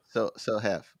 So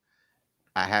Hef,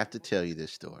 I have to tell you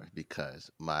this story because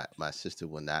my sister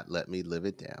will not let me live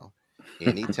it down.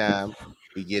 Anytime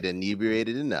we get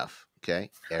inebriated enough, okay,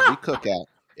 every cookout,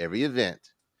 every event,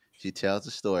 she tells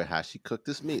the story how she cooked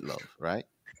this meatloaf, right?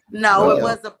 No, it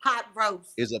was a pot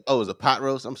roast. It was a pot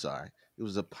roast. I'm sorry. It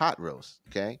was a pot roast,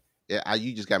 okay? Yeah,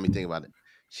 you just got me thinking about it.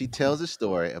 She tells a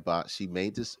story about she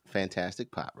made this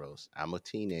fantastic pot roast. I'm a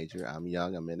teenager. I'm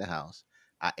young. I'm in the house.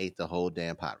 I ate the whole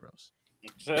damn pot roast.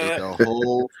 Ate the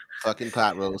whole fucking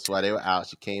pot roast while they were out.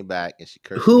 She came back and she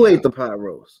cursed Who me ate out. the pot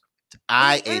roast?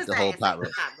 I ate the whole pot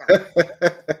roast.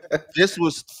 This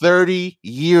was 30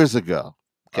 years ago.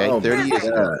 Okay, 30 years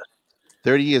ago.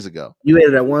 30 years ago. You ate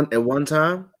it at one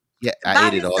time? Yeah, I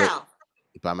ate it all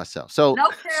by myself. So no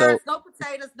carrots, no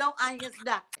potatoes, no onions,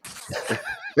 nothing.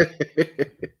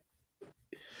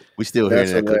 We still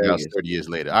hearing that cookout 30 years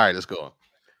later. All right, let's go on.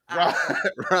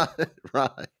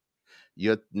 Ron.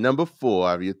 your number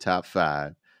 4 of your top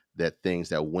 5 that things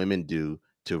that women do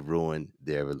to ruin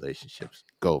their relationships.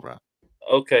 Go, Ron.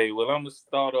 Okay, well, I'm gonna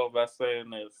start off by saying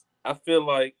this. I feel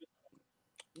like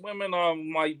women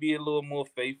might be a little more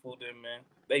faithful than men.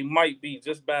 They might be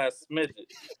just by a smidget,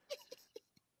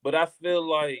 but I feel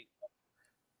like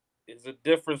it's a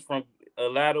difference from a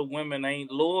lot of women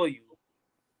ain't loyal.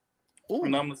 Ooh.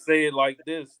 And I'm gonna say it like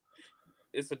this: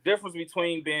 it's a difference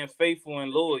between being faithful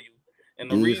and loyal. And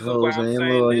the These reason why hoes I'm ain't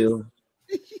saying loyal.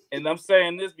 this, and I'm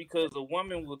saying this because a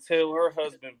woman will tell her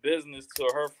husband business to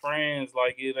her friends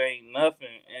like it ain't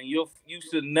nothing, and you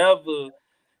should never.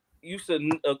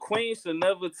 A queen should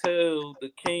never tell the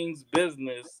king's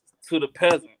business to the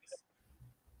peasants.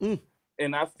 Mm.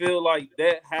 And I feel like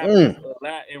that happens a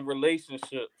lot in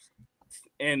relationships.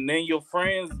 And then your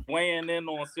friends weighing in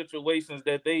on situations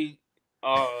that they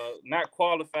are not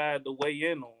qualified to weigh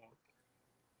in on.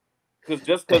 Because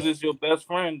just because it's your best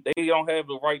friend, they don't have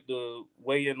the right to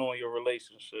weigh in on your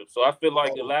relationship. So I feel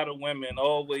like a lot of women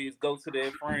always go to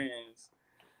their friends,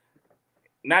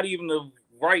 not even the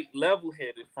right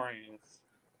level-headed friends.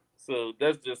 So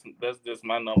that's just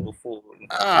my number 4.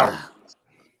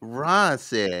 Ron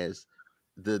says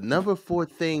the number 4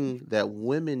 thing that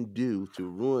women do to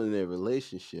ruin their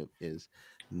relationship is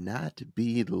not to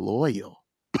be loyal.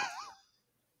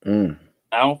 Mm.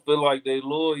 I don't feel like they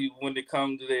loyal when it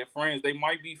comes to their friends. They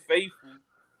might be faithful.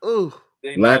 Ooh,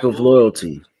 They Lack not of loyal.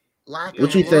 loyalty. lack What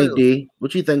of you think, loyalty. D?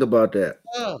 What you think about that?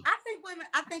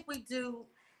 I think we do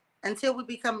until we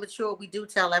become mature, we do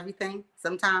tell everything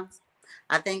sometimes.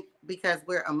 I think because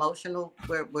we're emotional,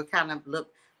 we're kind of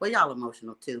y'all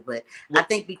emotional too, but I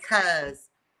think because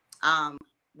um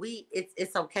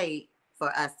it's okay for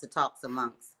us to talk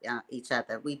amongst each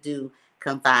other. We do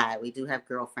confide, we do have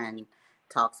girlfriend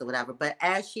talks or whatever, but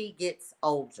as she gets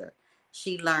older,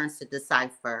 she learns to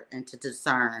decipher and to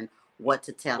discern what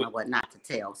to tell and what not to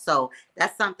tell. So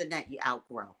that's something that you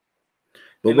outgrow.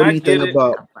 But And what do I you get think it.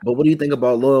 about? But what do you think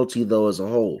about loyalty though, as a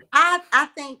whole? I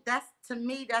think to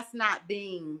me that's not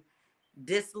being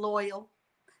disloyal.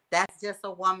 That's just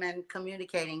a woman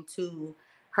communicating to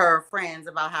her friends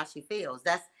about how she feels.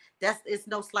 That's it's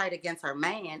no slight against her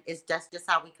man. It's just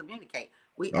how we communicate.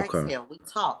 We Okay. exhale, we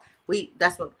talk.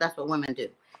 That's what women do.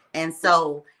 And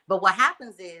so, but what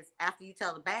happens is after you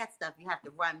tell the bad stuff, you have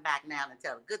to run back now and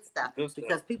tell the good stuff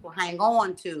because people hang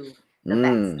on to the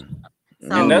bad stuff. So,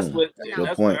 And that's what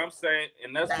I'm saying.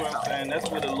 And that's what I'm saying. That's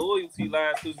where the loyalty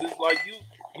lies. Because it's like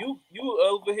you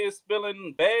over here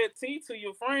spilling bad tea to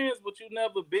your friends, but you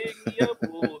never big me up,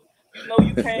 or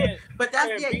you can't. But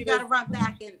you got to run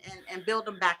back and build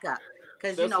them back up,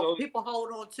 because people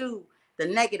hold on to the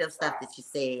negative stuff that you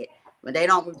said, but they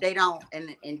don't,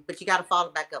 but you got to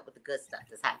follow back up with the good stuff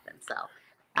that's happened. So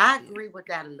I agree with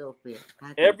that a little bit.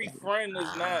 Every friend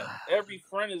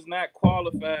is not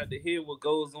qualified to hear what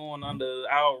goes on under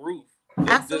our roof.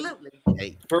 Absolutely.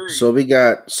 So we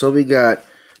got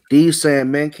D saying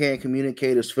men can't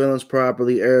communicate his feelings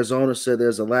properly. Arizona said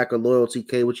there's a lack of loyalty.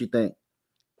 K, what you think?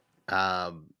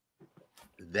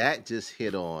 That just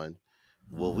hit on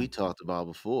what we talked about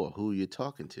before. Who you're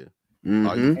talking to? Mm-hmm.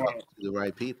 Are you talking to the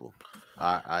right people?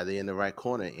 Are they in the right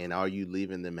corner? And are you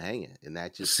leaving them hanging? And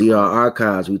that just see our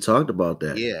archives. We talked about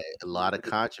that. Yeah, a lot of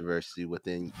controversy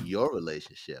within your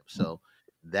relationship. So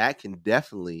that can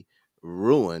definitely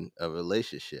ruin a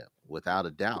relationship without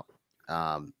a doubt.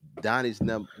 Donnie's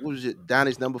number. What was it?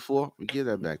 Donnie's number 4. We give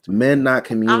that back to men not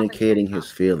communicating his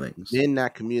feelings. Men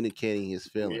not communicating his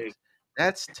feelings.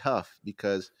 That's tough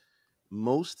because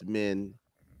most men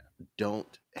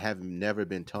have never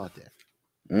been taught that.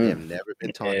 They have never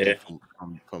been taught that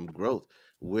from growth.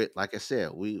 Like I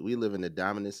said, we live in a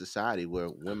dominant society where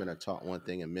women are taught one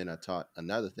thing and men are taught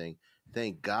another thing.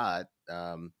 Thank God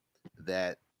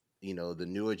that the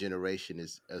newer generation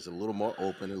is a little more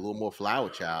open, a little more flower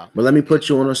child. But let me put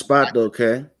you on the spot though,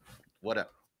 okay? What up?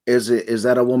 Is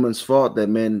that a woman's fault that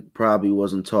men probably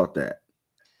wasn't taught that?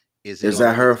 Is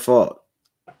that her fault?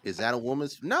 Is that a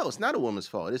woman's? No, it's not a woman's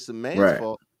fault. It's a man's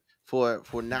fault for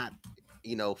not,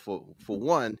 for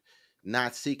one,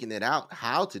 not seeking it out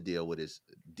how to deal with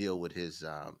his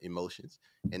emotions,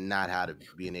 and not how to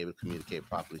being able to communicate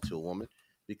properly to a woman.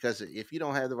 Because if you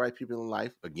don't have the right people in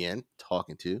life, again,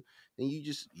 talking to, then you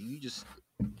just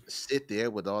sit there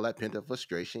with all that pent up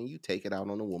frustration. You take it out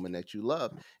on the woman that you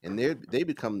love, and they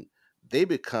become the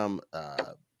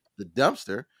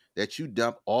dumpster that you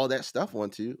dump all that stuff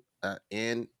onto,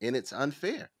 and it's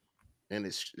unfair. And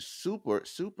it's super,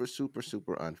 super, super,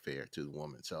 super unfair to the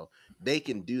woman. So they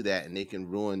can do that, and they can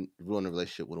ruin a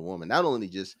relationship with a woman. Not only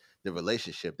just the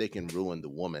relationship, they can ruin the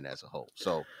woman as a whole.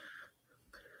 So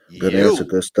good answer,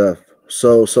 good stuff.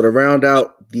 So to round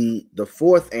out the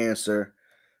fourth answer,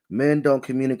 men don't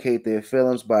communicate their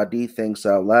feelings by D thinks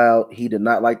out loud. He did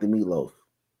not like the meatloaf.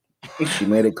 She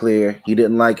made it clear he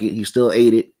didn't like it. He still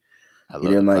ate it. He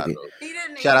didn't like it. He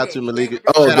didn't Shout out eat to it. Malika.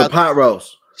 Oh, Shout the out, pot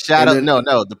roast. shout And out. then-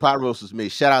 No, the pot roast was me.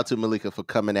 Shout out to Malika for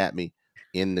coming at me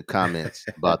in the comments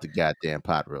about the goddamn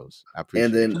pot roast. I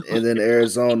appreciate it. And then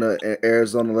Arizona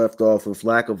left off with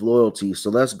lack of loyalty. So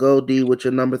let's go, D, with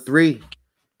your number 3.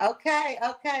 Okay.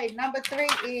 Number 3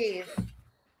 is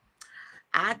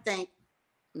I think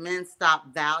men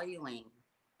stop valuing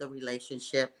the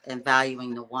relationship and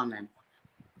valuing the woman.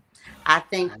 I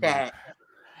think that,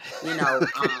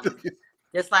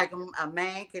 just like a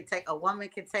man can take, a woman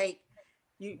can take,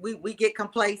 we get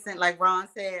complacent, like Ron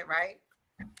said, right?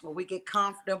 Or we get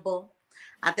comfortable.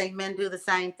 I think men do the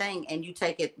same thing, and you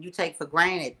take for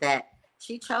granted that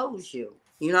she chose you.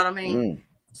 You know what I mean?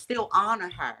 Still honor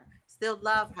her, still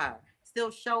love her, still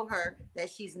show her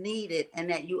that she's needed and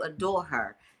that you adore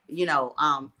her.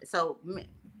 So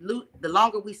the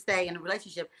longer we stay in a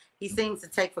relationship, he seems to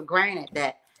take for granted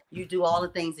that you do all the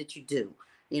things that you do.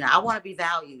 I want to be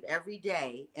valued every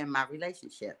day in my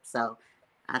relationship. So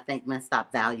I think men stop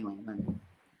valuing women.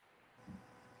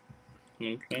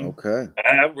 Okay.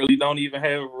 I really don't even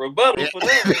have a rebuttal for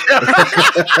that.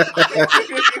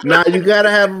 Now you gotta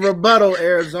have a rebuttal,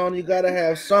 Arizona. You gotta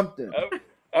have something.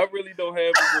 I really don't have a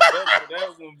rebuttal for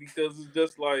that one because it's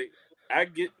just like I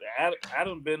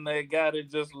done been that guy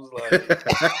that just was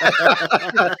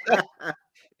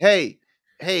like, hey,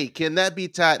 can that be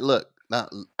tied? Look, now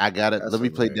let me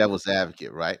play devil's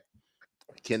advocate, right?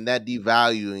 Can that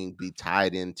devaluing be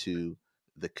tied into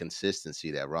the consistency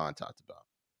that Ron talked about?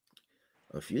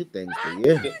 A few things, but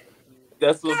yeah.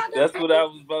 That's what I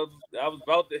was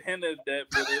about to hint at that,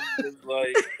 but it's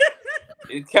like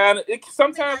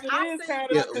sometimes it is kind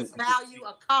of value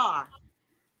a car.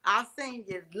 I've seen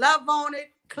you love on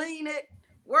it, clean it,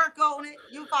 work on it.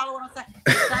 You follow what I'm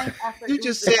saying? You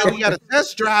just said we got to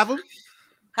test drive them.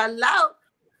 Hello.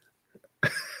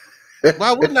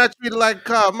 Why wouldn't I treat it like a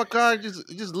car? My car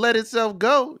just let itself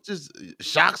go. Just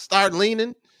shocks start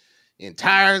leaning and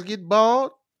tires get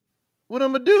bald. What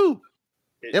am I gonna do?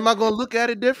 Am I gonna look at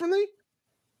it differently?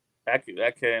 I can't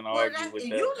argue with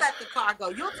that. You let the car go.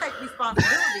 You'll take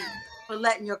responsibility for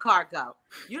letting your car go.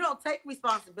 You don't take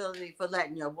responsibility for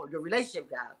letting your relationship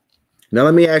go. Now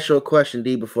let me ask you a question,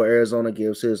 D, before Arizona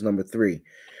gives his number 3.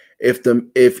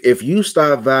 If you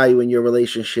start valuing your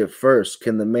relationship first,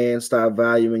 can the man start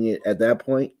valuing it at that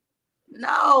point?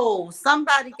 No,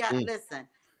 somebody got listen.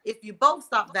 If you both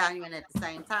stop valuing at the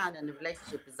same time, then the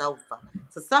relationship is over.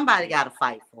 So somebody got to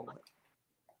fight for it.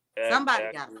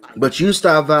 Somebody got to fight. But you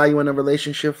start valuing a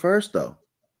relationship first, though.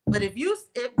 But then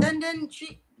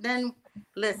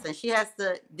listen. She has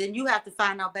to. Then you have to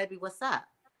find out, baby, what's up.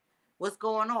 What's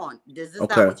going on? Is this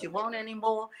not what you want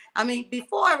anymore? I mean,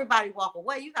 before everybody walk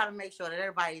away, you got to make sure that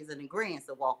everybody is in agreement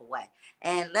to walk away.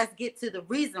 And let's get to the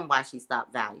reason why she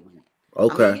stopped valuing it.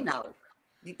 Okay. I mean,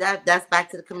 that's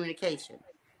back to the communication.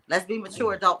 Let's be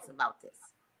mature adults about this.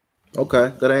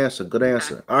 Okay, good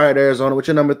answer. All right, Arizona, what's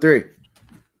your number 3?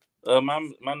 My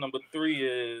number 3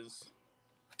 is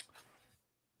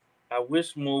I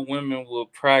wish more women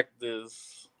would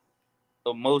practice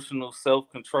emotional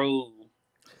self-control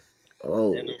in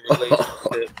a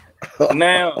relationship.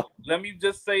 Now, let me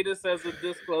just say this as a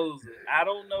disclosure. I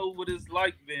don't know what it's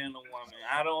like being a woman.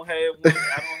 I don't have one.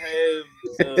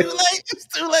 It's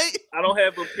too late. I don't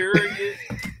have a period.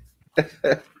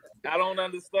 I don't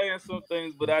understand some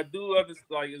things, but I do understand.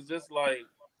 Like, it's just like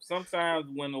sometimes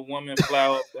when a woman fly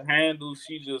off the handles,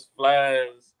 she just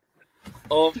flies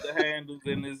off the handles,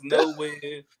 and there's no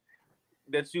way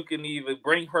that you can even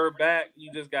bring her back.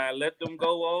 You just gotta let them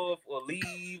go off or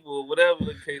leave or whatever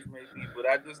the case may be. But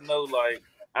I just know, like,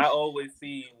 I always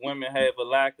see women have a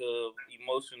lack of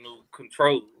emotional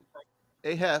control.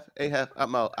 Ahab,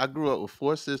 I'm out. I grew up with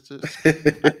 4 sisters.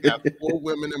 I got 4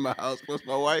 women in my house plus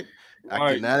my wife.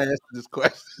 I cannot answer this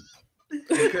question.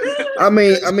 I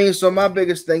mean, so my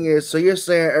biggest thing is, so you're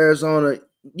saying, Arizona,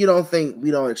 you don't think we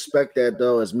don't expect that,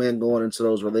 though, as men going into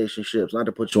those relationships? Not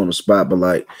to put you on the spot, but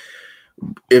like,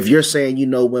 if you're saying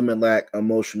women lack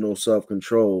emotional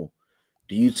self-control,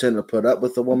 do you tend to put up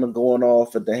with a woman going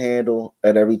off at the handle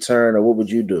at every turn, or what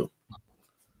would you do?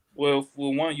 Well,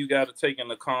 for one, you got to take in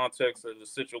the context of the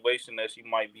situation that she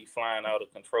might be flying out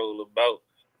of control about.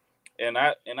 And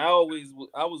I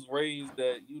was raised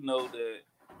that, that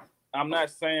I'm not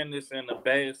saying this in a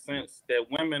bad sense, that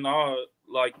women are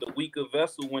like the weaker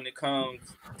vessel when it comes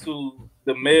to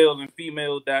the male and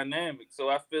female dynamic. So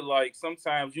I feel like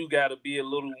sometimes you got to be a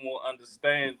little more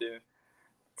understanding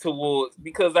towards,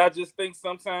 because I just think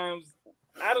sometimes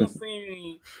I don't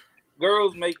see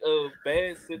girls make a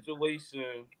bad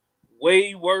situation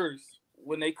way worse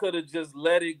when they could have just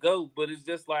let it go. But it's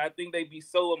just like I think they be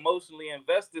so emotionally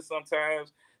invested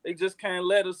sometimes they just can't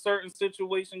let a certain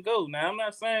situation go. Now I'm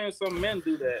not saying some men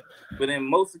do that, but in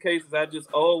most cases I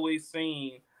just always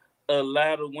seen a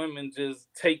lot of women just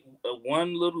take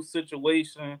one little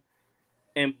situation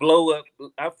and blow up.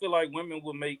 I feel like women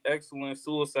would make excellent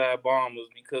suicide bombers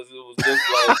because it was just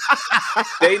like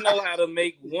they know how to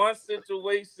make one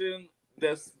situation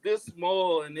that's this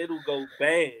small and it'll go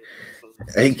bad. So,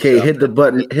 AK, hit the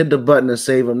button and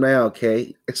save them now,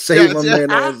 okay? Save them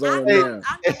in Arizona now.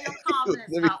 I know your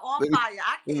comments are on fire.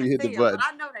 I can't see them, but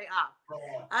I know they are.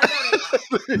 I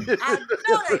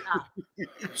know they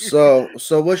are.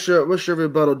 So what's your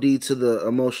rebuttal, D, to the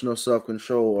emotional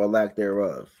self-control or lack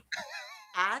thereof?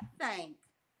 I think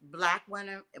Black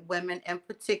women in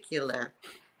particular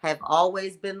have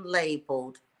always been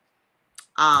labeled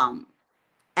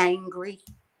angry,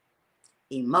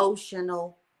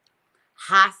 emotional,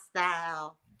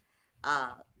 hostile,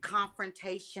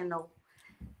 confrontational.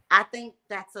 I think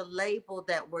that's a label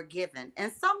that we're given.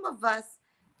 And some of us,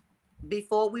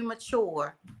 before we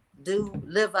mature, do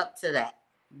live up to that.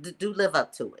 Do live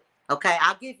up to it. Okay,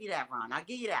 I'll give you that, Ron. I'll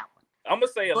give you that one. I'm going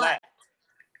to say a lot.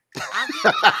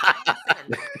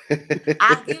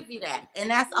 I'll give you that. And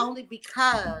that's only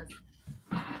because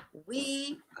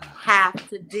we have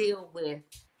to deal with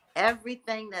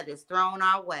everything that is thrown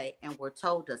our way, and we're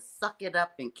told to suck it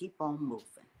up and keep on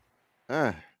moving.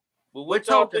 But what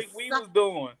y'all think we was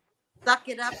doing? Suck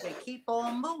it up and keep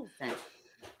on moving.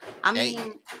 I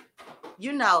mean,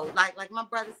 you know, like my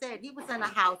brother said, he was in a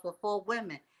house with 4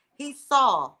 women. He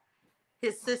saw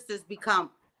his sisters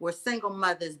were single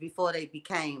mothers before they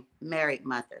became married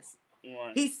mothers.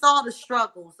 Right. He saw the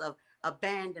struggles of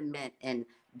abandonment and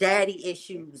daddy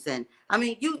issues. And I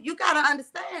mean, you got to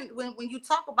understand when you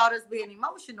talk about us being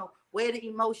emotional, where the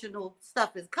emotional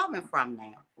stuff is coming from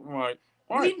now. Right.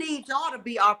 We need y'all to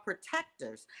be our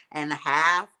protectors. And a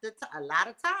lot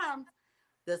of times,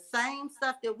 the same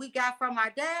stuff that we got from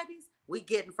our daddies, we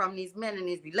getting from these men in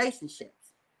these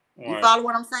relationships. Right. You follow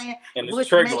what I'm saying? And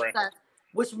it's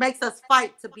which makes us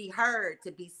fight to be heard,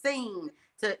 to be seen,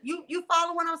 you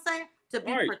follow what I'm saying? To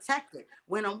be protected.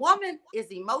 When a woman is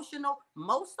emotional,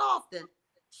 most often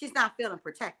she's not feeling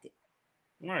protected.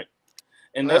 Right.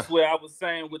 And that's where I was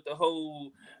saying with the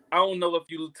whole, I don't know if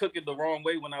you took it the wrong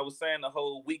way when I was saying the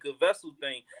whole weaker vessel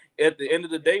thing. At the end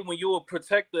of the day, when you're a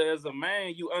protector as a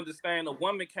man, you understand a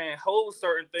woman can't hold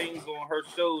certain things on her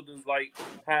shoulders like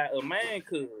how a man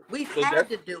could. We've had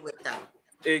to do it though.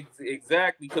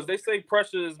 Exactly, because they say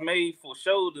pressure is made for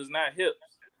shoulders, not hips.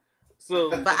 So,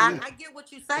 but I get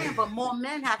what you're saying, but more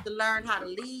men have to learn how to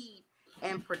lead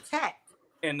and protect.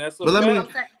 And that's but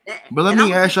let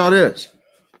me ask y'all this.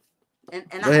 And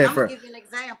I'm gonna give you an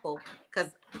example,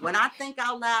 because when I think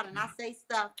out loud and I say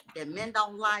stuff that men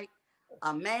don't like,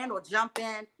 a man will jump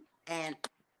in and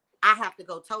I have to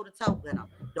go toe to toe with them.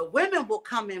 The women will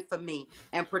come in for me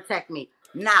and protect me.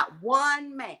 Not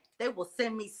one man. They will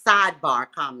send me sidebar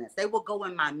comments. They will go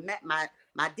in my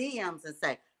DMs and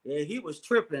say, "Yeah, he was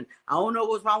tripping. I don't know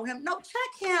what's wrong with him." No,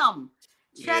 check him.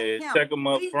 Check him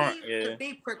up front. To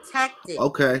be protected.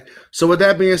 Okay. So with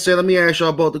that being said, let me ask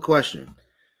y'all both the question.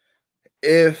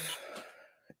 If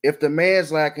the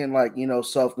man's lacking, like, you know,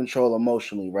 self-control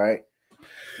emotionally, right?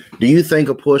 Do you think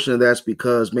a portion of that's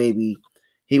because maybe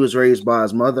he was raised by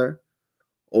his mother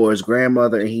or his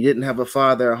grandmother and he didn't have a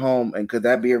father at home? And could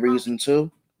that be a reason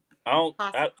too? I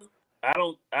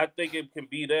think it can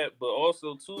be that, but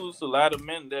also too, it's a lot of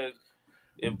men that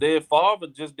if their father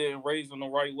just didn't raise them the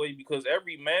right way, because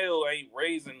every male ain't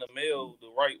raising the male the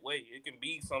right way. It can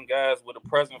be some guys with a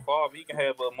present father. He can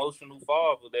have an emotional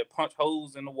father that punch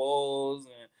holes in the walls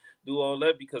and do all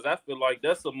that, because I feel like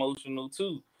that's emotional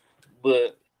too.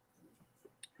 But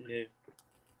yeah.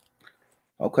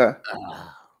 Okay.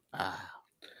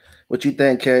 What you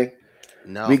think, Kay?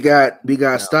 No. We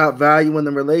got stop valuing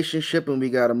the relationship, and we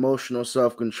got emotional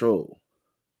self-control.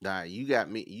 Nah, you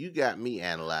got me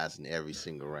analyzing every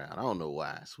single round. I don't know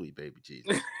why, sweet baby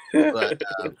Jesus. But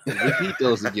repeat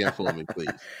those again for me, please.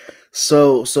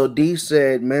 So D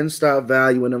said men stop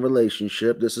valuing a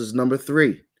relationship. This is number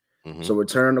 3. Mm-hmm. So we're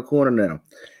turning the corner now.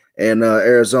 And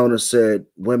Arizona said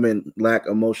women lack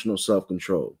emotional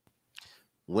self-control.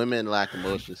 Women lack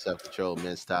emotional self-control.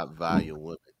 Men stop valuing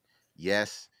women.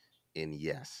 Yes and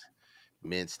yes.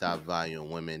 Men stop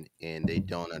valuing women, and they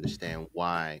don't understand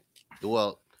why.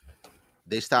 Well,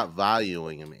 they stop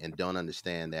valuing them and don't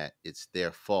understand that it's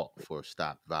their fault for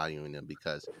stop valuing them,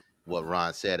 because what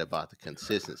Ron said about the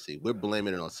consistency, we're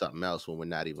blaming it on something else when we're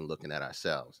not even looking at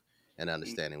ourselves. and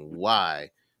understanding why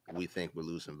we think we're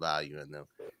losing value in them.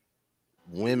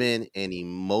 Women and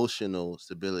emotional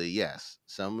stability. Yes,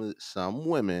 some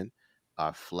women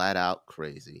are flat out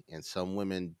crazy, and some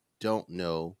women don't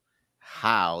know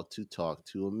how to talk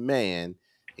to a man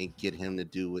and get him to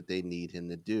do what they need him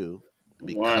to do, Right.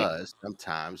 because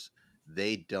sometimes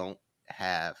they don't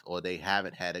have, or they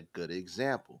haven't had, a good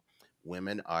example.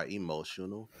 Women are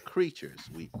emotional creatures.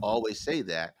 We always say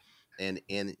that, and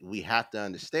we have to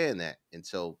understand that. And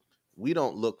so we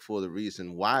don't look for the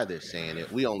reason why they're saying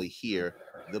it. We only hear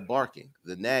the barking,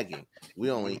 the nagging. We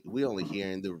only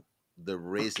hearing the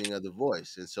raising of the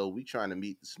voice. And so we trying to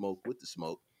meet the smoke with the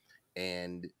smoke,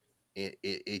 and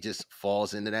it just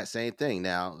falls into that same thing.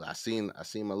 Now I seen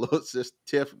my little sister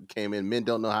Tiff came in. Men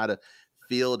don't know how to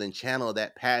field and channel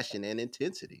that passion and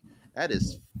intensity. That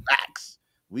is facts.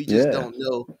 We just Yeah. don't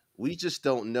know. We just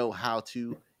don't know how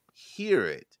to hear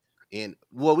it. And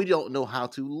well, we don't know how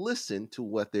to listen to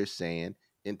what they're saying,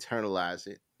 internalize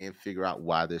it, and figure out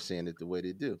why they're saying it the way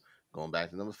they do. Going back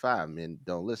to number 5, men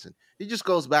don't listen. It just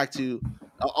goes back to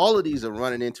all of these are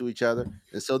running into each other,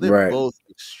 and so they're Right. both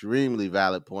extremely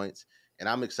valid points. And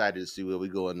I'm excited to see where we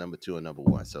go in number 2 and number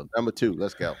 1. So number 2,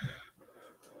 let's go.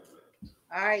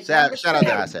 All right. Shout out to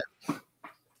Number Isaac.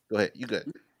 Go ahead. You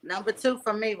good? Number 2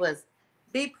 for me was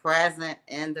be present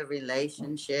in the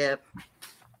relationship.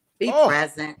 Be Oh.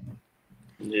 present.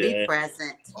 Be Yeah.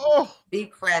 present. Oh, Be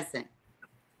present.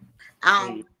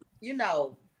 You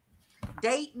know,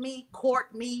 date me,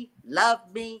 court me, love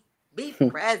me. Be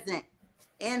present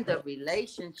in the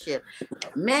relationship.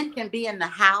 Men can be in the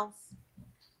house,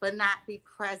 but not be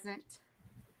present.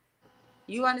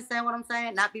 You understand what I'm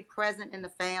saying? Not be present in the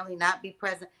family, not be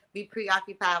present, be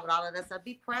preoccupied with all of that stuff.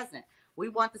 Be present. We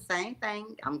want the same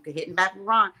thing. I'm hitting back with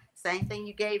Ron. Same thing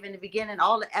you gave in the beginning,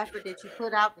 all the effort that you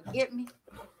put out to get me.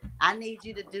 I need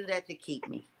you to do that to keep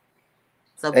me.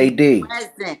 So be AD.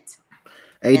 present.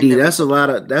 AD, that's a lot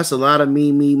of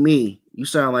me. You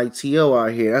sound like T.O.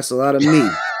 out here. That's a lot of me.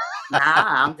 Nah,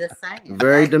 I'm just saying.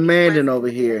 Very Like, be demanding present. over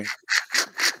here.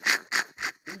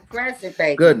 Be present,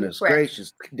 baby. Goodness Be present.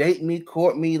 gracious. Date me,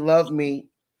 court me, love me,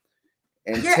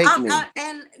 and Yeah, take me.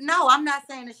 and no, I'm not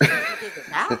saying that she doesn't give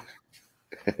it out.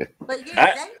 But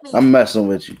yeah, date me. I'm messing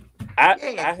with you. I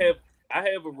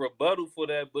have a rebuttal for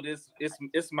that, but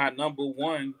it's my number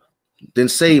 1. Then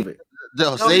save it.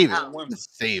 no, Go save out. it.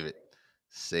 Save it.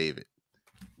 Save it.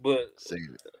 But Save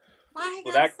it. Why you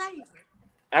But gotta say it?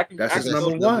 I can That's I his can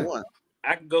number go to, one.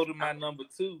 I can go to my number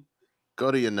 2.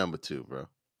 Go to your number 2, bro.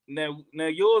 Now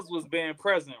yours was being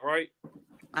present, right?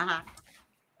 Uh-huh.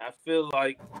 I feel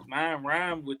like mine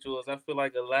rhymed with yours. I feel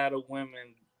like a lot of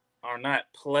women are not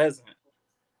pleasant.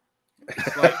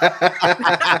 Like,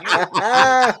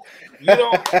 you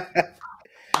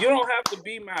don't have to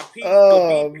be my peace,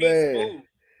 Oh, but be peaceful. man.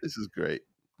 This is great.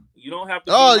 You don't have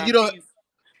to Oh, be my you don't- peace,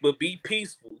 but be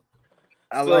peaceful.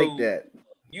 I So, like that.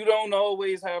 You don't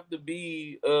always have to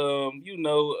be,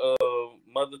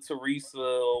 Mother Teresa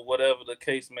or whatever the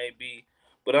case may be.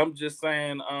 But I'm just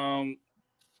saying,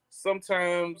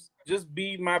 sometimes just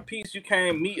be my peace. You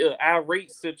can't meet an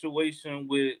irate situation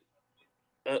with.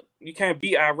 You can't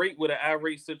be irate with an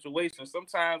irate situation.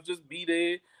 Sometimes just be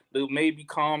there to maybe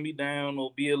calm me down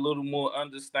or be a little more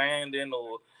understanding,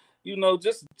 or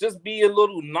just be a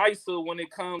little nicer when it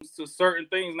comes to certain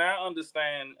things. Now I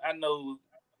understand. I know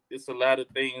it's a lot of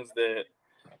things that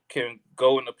can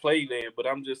go into play there, but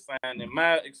I'm just saying, in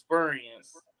my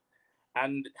experience,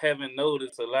 I haven't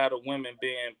noticed a lot of women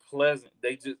being pleasant.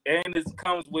 They just, and it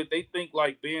comes with, they think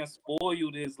like being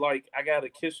spoiled is like, I gotta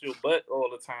kiss your butt all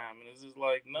the time, and it's just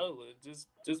like, no,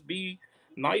 just be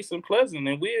nice and pleasant,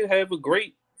 and we'll have a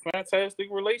great, fantastic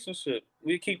relationship.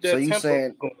 We keep that So you tempo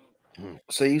saying- going.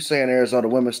 So you saying Arizona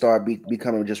women start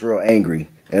becoming just real angry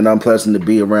and unpleasant to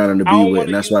be around and to I be don't with, wanna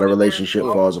and that's use why the the word- relationship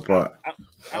falls apart.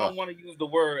 I don't want to use the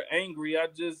word angry.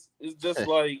 It's just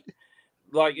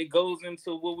like it goes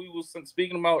into what we were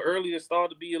speaking about earlier. It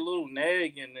started to be a little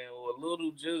nagging or a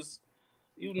little just,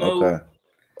 Okay.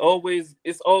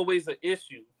 it's always an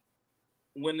issue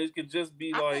when it could just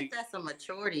be I like, think that's a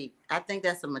maturity. I think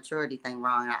that's a maturity thing,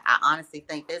 Ron. I honestly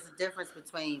think there's a difference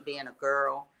between being a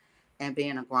girl and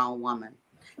being a grown woman.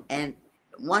 And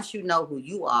once you know who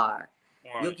you are,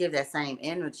 right, you'll give that same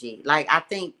energy. Like, I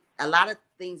think a lot of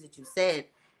things that you said,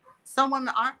 some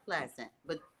women aren't pleasant,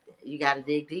 but you got to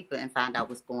dig deeper and find out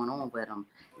what's going on with them.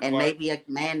 And Right. maybe a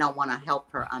man don't want to help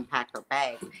her unpack her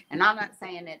bags. And I'm not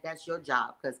saying that that's your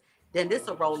job, because then this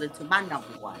will roll into my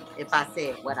number 1 if I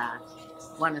said what I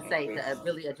want to say to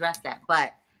really address that.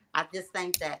 But I just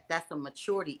think that that's a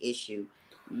maturity issue.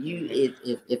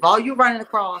 If all you're running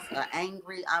across are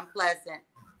angry, unpleasant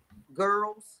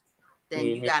girls, then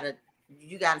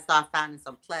you gotta start finding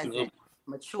some pleasant,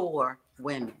 mature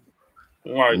women.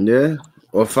 Right. Yeah.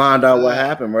 Or find out what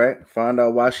happened, right? Find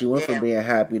out why she went from being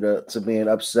happy to being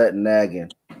upset and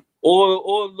nagging.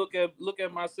 Or look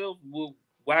at myself. Well,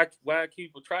 why I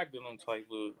keep attracting them type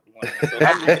of women? So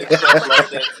I look at stuff like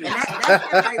that too.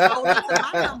 That's like rolled into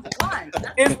my number one.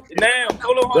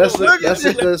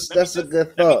 That's a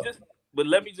good thought. But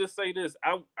let me just say this: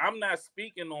 I'm not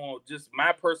speaking on just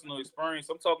my personal experience.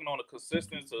 I'm talking on a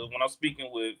consistency of when I'm speaking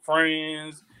with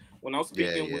friends, when I'm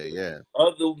speaking with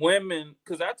other women,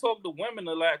 because I talk to women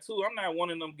a lot too. I'm not one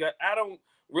of them guys. I don't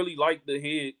really like to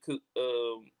hear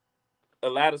a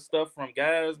lot of stuff from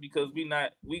guys because a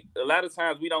lot of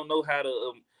times we don't know how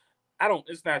to.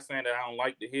 It's not saying that I don't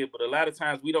like to hear, but a lot of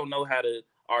times we don't know how to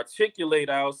articulate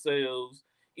ourselves,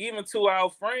 even to our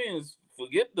friends.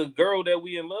 Forget the girl that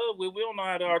we in love with. We don't know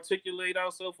how to articulate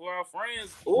ourselves for our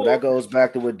friends. Well, that goes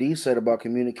back to what D said about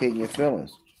communicating your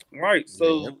feelings. Right.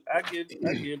 So I get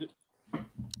it.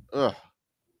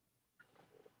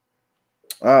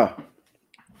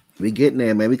 We getting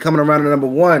there, man. We coming around to number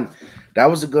one. That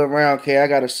was a good round, K. I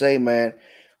gotta say, man,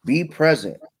 be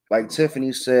present. Like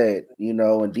Tiffany said,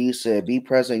 and D said, be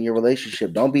present in your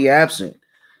relationship. Don't be absent.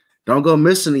 Don't go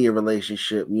missing in your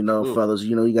relationship, fellas.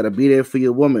 You gotta be there for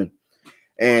your woman.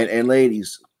 And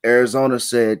ladies, Arizona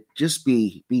said, just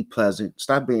be pleasant.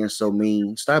 Stop being so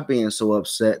mean. Stop being so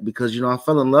upset because I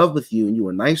fell in love with you and you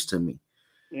were nice to me.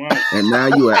 Right. And now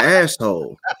you an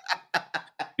asshole.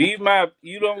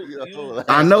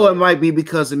 I know it might be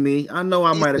because of me. I know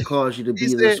I might have caused you to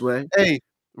be this way. Hey,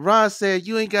 Ron said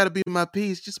you ain't gotta be my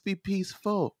peace, just be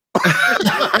peaceful.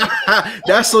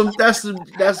 That's some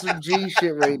G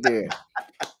shit right there.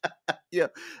 Yeah,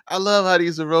 I love how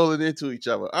these are rolling into each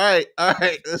other. All right.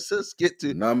 Let's get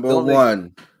to number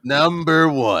one. Number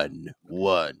one.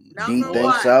 He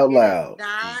thinks out loud. It is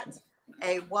not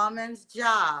a woman's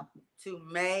job to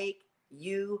make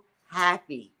you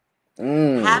happy.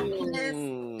 Happiness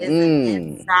is an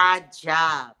inside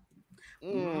job.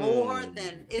 More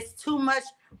than it's too much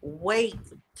weight.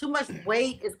 Too much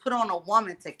weight is put on a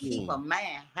woman to keep a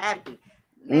man happy.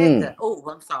 Nigga. Oh,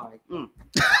 I'm sorry. Man.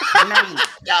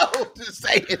 No, just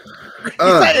say it.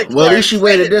 Well, at least she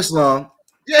waited this long.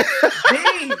 Yeah.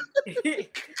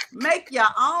 Make your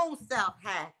own self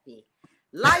happy.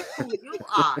 Like who you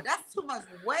are. That's too much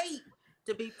weight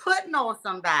to be putting on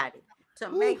somebody to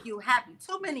make you happy.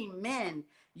 Too many men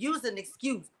use an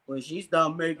excuse. Well, she's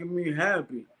not making me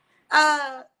happy.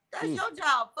 That's your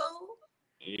job, fool.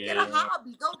 Yeah. Get a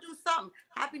hobby. Go do something.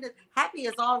 Happy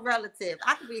is all relative.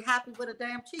 I could be happy with a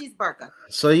damn cheeseburger.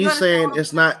 So you saying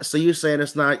it's not? So you saying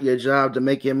it's not your job to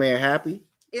make your man happy?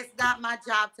 It's not my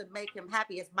job to make him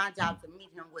happy. It's my job to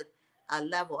meet him with a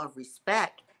level of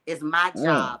respect. It's my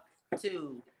job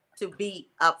to be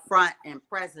upfront and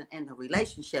present in the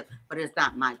relationship. But it's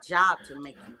not my job to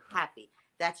make you happy.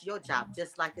 That's your job.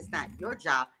 Just like it's not your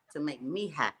job to make me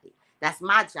happy. That's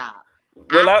my job.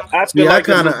 Well, I feel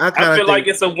like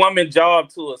it's a woman's job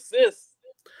to assist.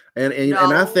 And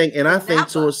I think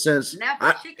to a sense,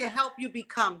 she can help you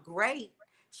become great.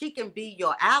 She can be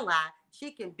your ally.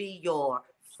 She can be your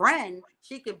friend.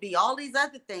 She can be all these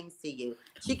other things to you.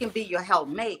 She can be your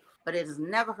helpmate, but it is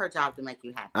never her job to make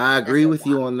you happy. I agree with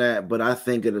you on that, but I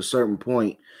think at a certain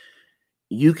point,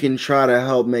 you can try to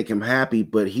help make him happy,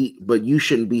 but you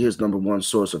shouldn't be his number one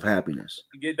source of happiness.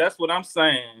 Yeah, that's what I'm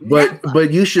saying.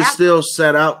 But you should still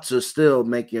set out to still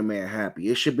make your man happy.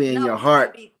 It should be in your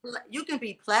heart. You can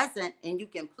be pleasant and you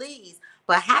can please,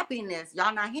 but happiness,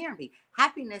 y'all not hearing me.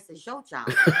 Happiness is your job.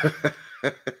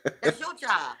 That's your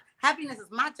job. Happiness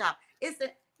is my job.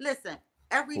 Listen,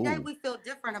 every day we feel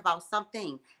different about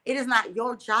something. It is not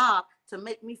your job to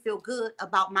make me feel good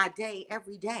about my day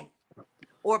every day.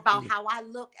 Or about how I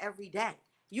look every day.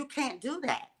 You can't do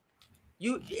that.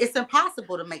 It's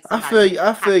impossible to make somebody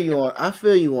I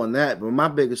feel you on that, but my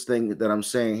biggest thing that I'm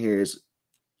saying here is,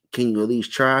 can you at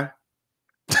least try?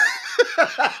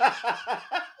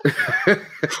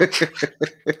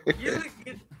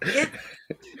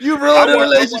 You ruined the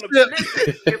relationship.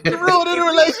 You ruined the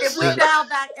relationship. If we dial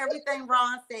back everything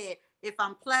Ron said, if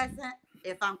I'm pleasant,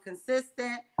 if I'm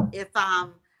consistent, if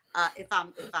I'm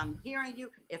hearing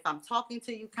you, if I'm talking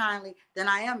to you kindly, then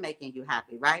I am making you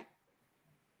happy, right?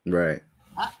 Right.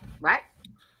 Right?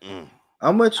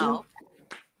 I'm with you.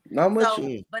 I'm with So,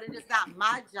 you. but it is not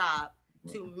my job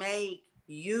to make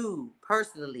you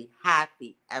personally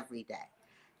happy every day.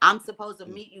 I'm supposed to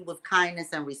meet you with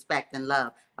kindness and respect and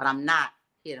love, but I'm not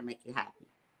here to make you happy.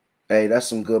 Hey, that's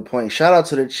some good points. Shout out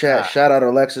to the chat. Shout out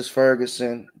Alexis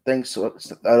Ferguson. Thanks for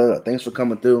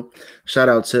coming through. Shout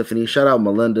out Tiffany. Shout out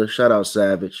Melinda. Shout out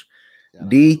Savage.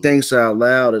 D thinks out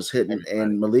loud is hitting,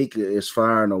 and Malika is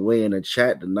firing away in the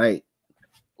chat tonight.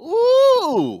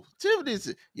 Ooh,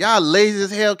 Tiffany, y'all lazy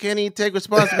as hell. Can't even take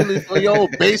responsibility for your own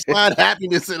baseline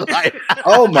happiness in life.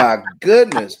 Oh my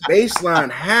goodness,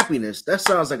 baseline happiness. That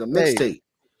sounds like a mixtape.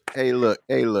 Hey, look,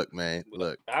 man.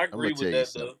 Look, I agree with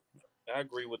that, though. I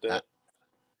agree with that.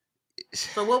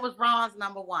 So what was Ron's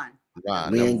number one?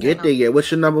 Ron, we didn't get there yet. What's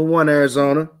your number one,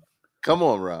 Arizona? Come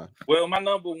on, Ron. Well, my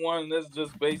number one, that's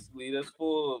just basically, that's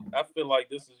for, I feel like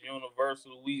this is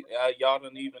universal. Y'all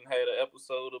done even had an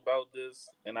episode about this,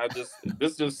 and this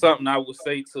is just something I would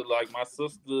say to like my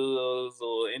sisters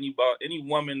or any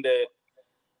woman that,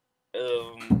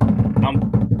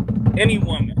 any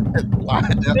woman,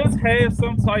 just have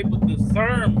some type of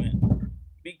discernment,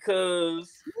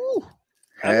 because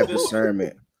have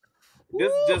discernment.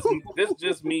 This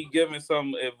just me giving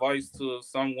some advice to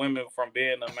some women from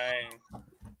being a man.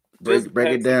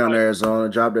 Break it down, Arizona.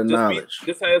 Drop the knowledge.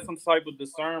 Just have some type of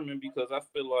discernment, because I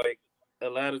feel like a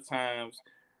lot of times,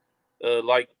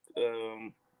 like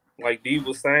Dee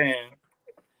was saying,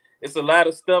 it's a lot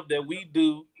of stuff that we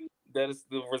do that is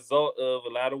the result of a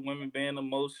lot of women being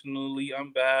emotionally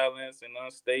unbalanced and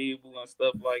unstable and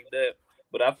stuff like that.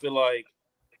 But I feel like,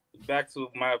 back to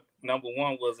my number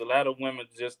one, was a lot of women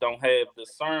just don't have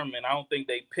discernment. I don't think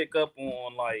they pick up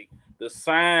on like the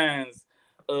signs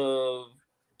of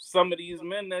some of these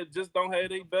men that just don't have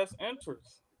their best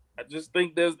interests. I just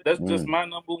think that's just my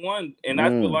number one. And I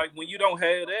feel like when you don't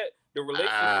have that, the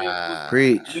relationship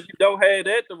when you don't have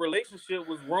that, the relationship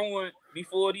was ruined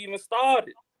before it even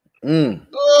started. When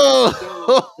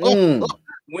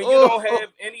you don't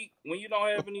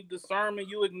have any discernment,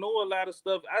 you ignore a lot of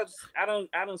stuff. I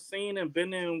done seen and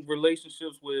been in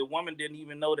relationships where a woman didn't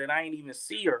even know that I ain't even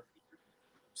see her.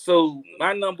 So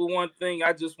my number one thing,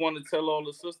 I just want to tell all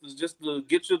the sisters, just to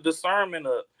get your discernment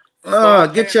up.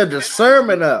 Get your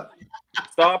discernment up.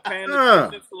 Start paying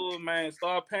attention to it, man.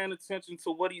 Start paying attention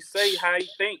to what he say, how he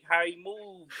think, how he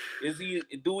move.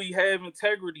 Do he have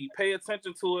integrity? Pay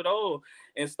attention to it all,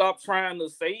 and stop trying to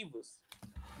save us,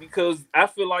 because I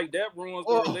feel like that ruins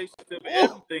the relationship and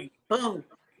everything. Boom.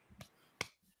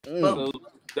 So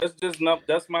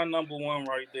that's my number one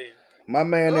right there. My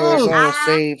man Arizona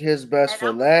saved his best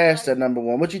for last at number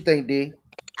one. What you think, D?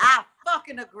 I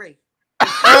fucking agree.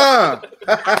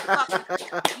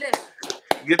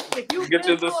 Get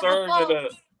your discernment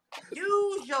up.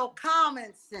 Use your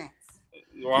common sense.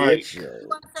 Right.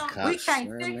 We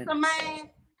can't fix a man.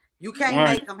 You can't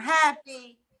make him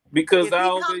happy. Because if I he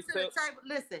always comes to the table,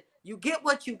 listen, you get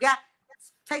what you got.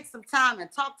 Take some time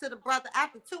and talk to the brother.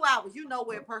 After 2 hours, you know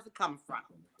where a person coming from.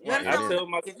 You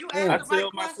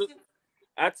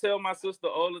I tell my sister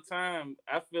all the time,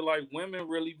 I feel like women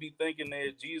really be thinking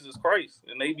they're Jesus Christ,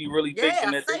 and they be really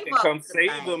thinking that they can come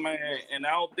save a man. And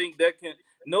I don't think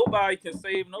nobody can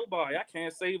save nobody. I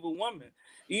can't save a woman.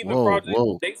 Even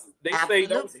they say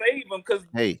don't save them because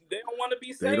they don't want to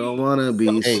be saved. They don't want to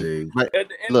be saved.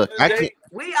 Look, I can't.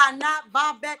 We are not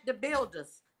Bobette the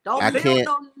Builders. Don't build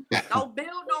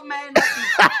no man.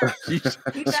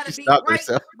 He better be great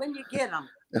when you get him.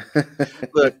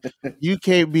 Look, you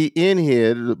can't be in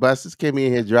here. The bosses can't be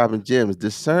in here dropping gems.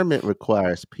 Discernment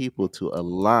requires people to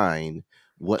align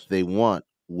what they want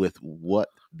with what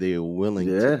they're willing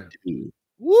to do.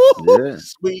 Woo!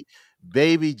 Sweet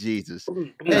baby Jesus.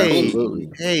 Hey,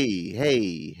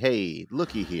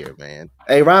 looky here, man.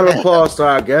 Hey, round of applause to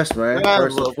our guest, man.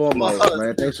 First and foremost,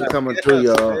 man. Thanks for coming through,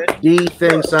 y'all. D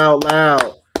thinks out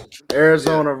loud.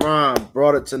 Arizona Ron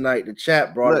brought it tonight. The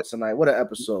chat brought it tonight. What an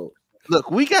episode.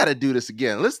 Look, we got to do this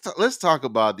again. Let's talk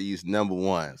about these number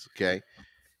ones, okay?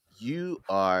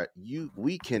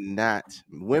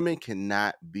 Women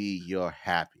cannot be your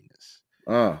happiness.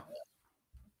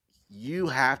 You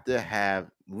have to have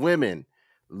women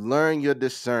learn your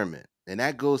discernment, and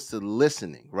that goes to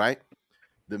listening, right?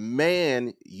 The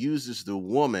man uses the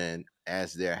woman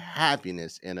as their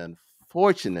happiness, and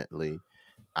unfortunately,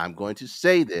 I'm going to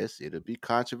say this, it'll be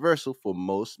controversial for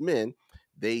most men.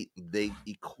 They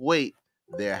equate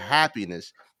their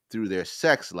happiness through their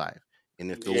sex life. And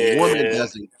if the woman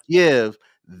doesn't give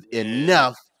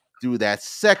enough through that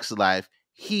sex life,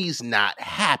 he's not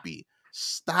happy.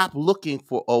 Stop looking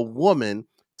for a woman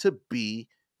to be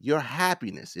your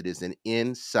happiness. It is an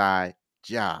inside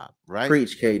job, right?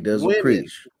 Preach, Kate. Doesn't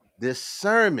preach.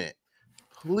 Discernment.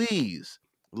 Please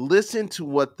listen to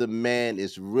what the man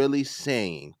is really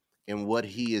saying and what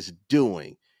he is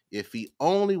doing. If he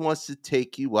only wants to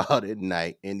take you out at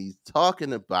night and he's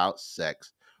talking about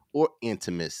sex or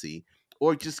intimacy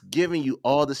or just giving you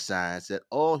all the signs that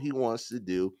all he wants to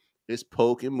do is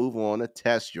poke and move on a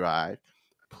test drive,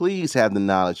 please have the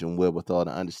knowledge and wherewithal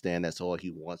to understand that's all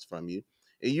he wants from you.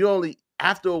 And you only,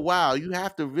 after a while, you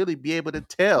have to really be able to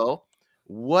tell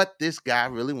what this guy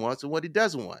really wants and what he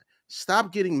doesn't want.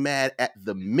 Stop getting mad at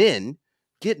the men.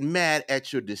 Get mad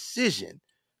at your decision.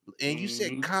 And you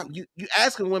said you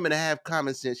asking women to have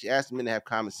common sense. You asking men to have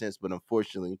common sense, but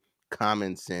unfortunately,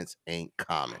 common sense ain't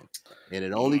common, and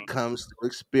it only comes through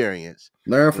experience.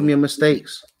 Learn from your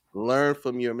mistakes. Learn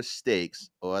from your mistakes,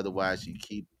 or otherwise you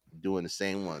keep doing the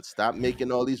same one. Stop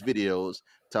making all these videos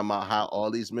talking about how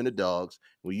all these men are dogs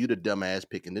when you the dumbass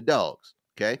picking the dogs.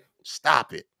 Okay,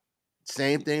 stop it.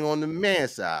 Same thing on the man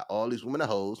side. All these women are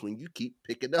hoes when you keep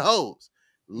picking the hoes.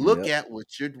 Look at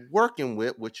what you're working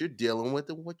with, what you're dealing with,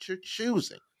 and what you're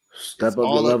choosing. Step up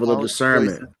your level of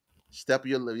discernment. Step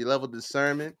your level of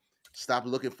discernment. Stop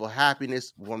looking for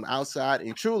happiness from outside.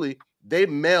 And truly, they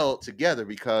meld together,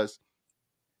 because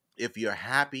if you're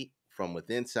happy from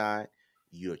within side,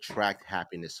 you attract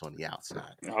happiness on the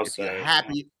outside. If you're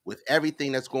happy with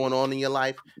everything that's going on in your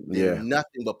life, then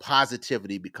nothing but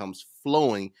positivity becomes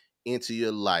flowing into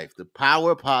your life. The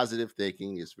power of positive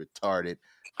thinking is retarded.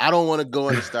 I don't want to go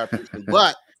in and start preaching,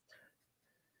 but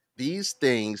these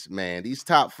things, man, these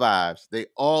top fives, they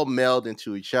all meld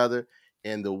into each other.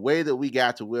 And the way that we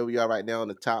got to where we are right now on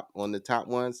the top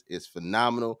ones is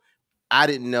phenomenal. I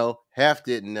didn't know, Hef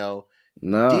didn't know,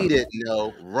 D didn't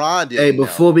know, Ron didn't know. Hey,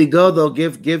 before we go though,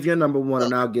 give your number one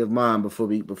and I'll give mine before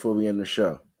we end the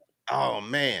show. Oh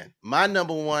man, my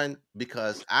number one,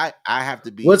 because I have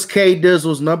to be. What's K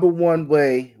Dizzle's number one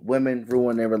way women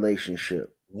ruin their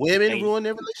relationship? Women ruin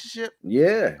their relationship?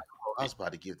 Yeah. Oh, I was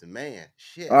about to give the man.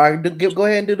 Shit. All right, go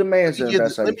ahead and do the man.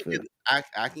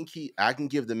 I can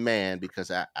give the man,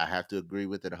 because I have to agree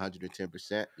with it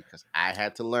 110%, because I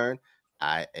had to learn.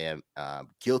 I am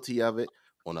guilty of it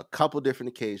on a couple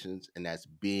different occasions, and that's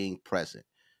being present.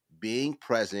 Being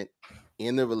present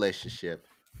in the relationship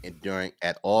and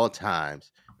at all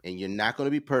times. And you're not going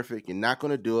to be perfect. You're not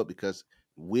going to do it, because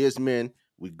we as men,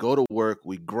 we go to work,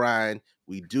 we grind,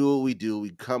 we do what we do,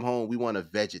 we come home, we want to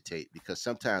vegetate, because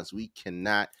sometimes we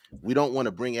don't want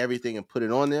to bring everything and put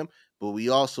it on them, but we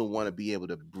also want to be able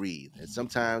to breathe. And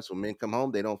sometimes when men come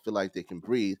home, they don't feel like they can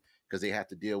breathe, because they have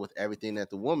to deal with everything that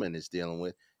the woman is dealing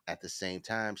with. At the same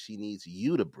time, she needs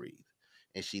you to breathe,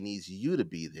 and she needs you to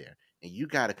be there. And you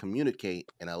got to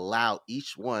communicate and allow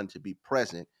each one to be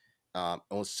present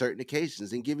on certain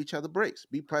occasions and give each other breaks.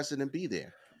 Be present and be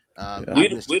there. We're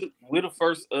the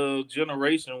first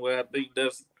generation where I think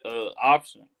that's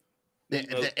option.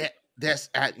 That's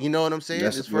you know what I'm saying?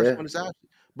 This first one is option.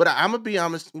 But I'm gonna be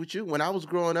honest with you. When I was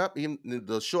growing up, in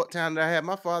the short time that I had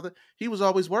my father, he was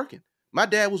always working. My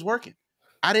dad was working.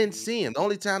 I didn't see him. The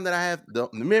only time that I have the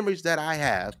memories that I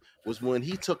have was when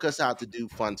he took us out to do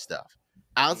fun stuff.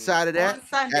 Outside of that,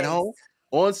 at home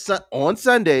on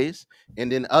Sundays,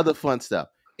 and then other fun stuff,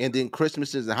 and then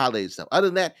Christmases and holidays stuff. Other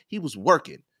than that, he was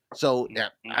working. So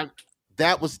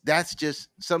that's just,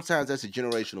 sometimes that's a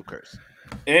generational curse,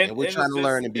 and we're trying to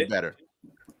learn and be better.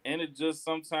 And it just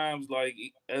sometimes, like,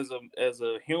 as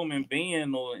a human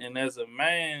being and as a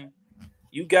man,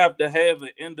 you got to have an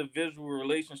individual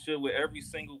relationship with every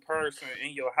single person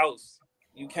in your house.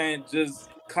 You can't just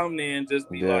come there and just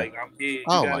be like, I'm here. You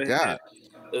my God.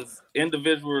 An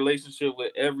individual relationship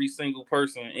with every single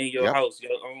person in your house,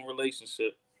 your own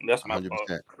relationship. That's my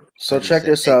 100%. So check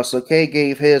this out. So Kay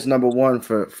gave his number one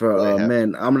for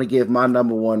men. I'm gonna give my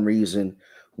number one reason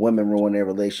women ruin their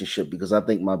relationship, because I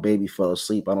think my baby fell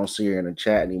asleep. I don't see her in the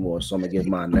chat anymore, so I'm gonna give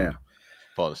mine now.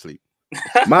 Fall asleep.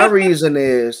 My reason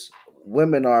is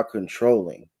women are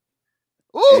controlling.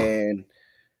 Ooh. And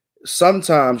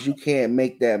sometimes you can't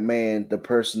make that man the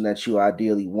person that you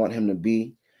ideally want him to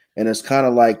be. And it's kind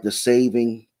of like the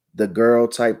saving the girl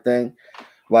type thing.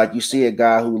 Like, you see a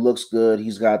guy who looks good,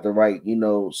 he's got the right,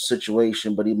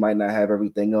 situation, but he might not have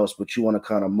everything else, but you want to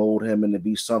kind of mold him into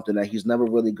be something that he's never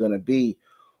really going to be,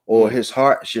 or his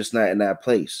heart's just not in that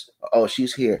place. Oh,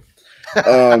 she's here.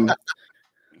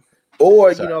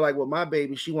 Or, like with my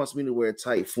baby, she wants me to wear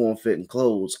tight, form-fitting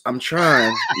clothes. I'm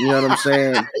trying, you know what I'm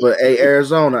saying? But hey,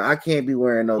 Arizona, I can't be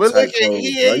wearing no tight clothes.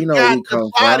 You know where we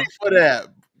come from. For that.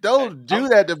 Don't do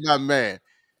that to my man.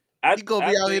 He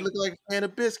gonna be out here looking like a can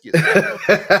of biscuits.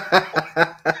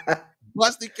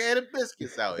 Busty can of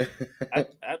biscuits out here.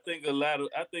 I think a lot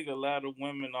of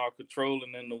women are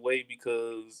controlling in the way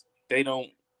because they don't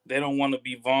want to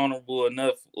be vulnerable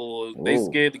enough, or they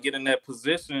scared to get in that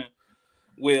position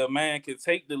where a man can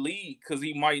take the lead because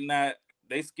he might not.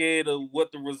 They scared of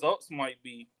what the results might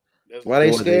be. Why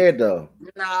they scared though?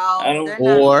 No, they're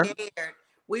not scared.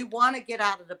 We want to get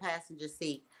out of the passenger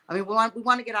seat. I mean, we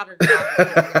want to get out of the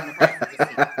passenger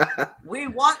seat. We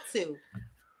want to,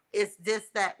 It's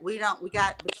just that we got, we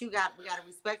got to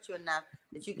respect you enough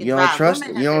that you can You don't drive. trust.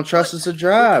 Women You have don't been trust put, us to we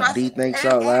drive. trust D thinks and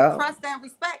out loud. trust and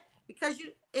respect, because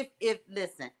you, if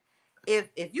listen, if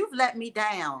you've let me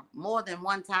down more than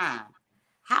one time,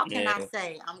 how can I Yeah.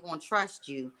 say I'm going to trust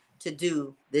you to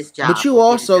do this job? But you or get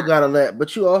it also done? gotta let.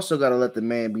 But you also gotta let the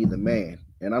man be the man.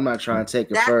 And I'm not trying to take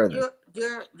it That further.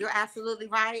 you're absolutely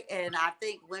right, and I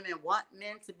think women want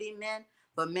men to be men,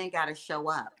 but men got to show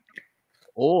up.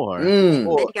 Or Men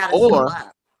or got to show or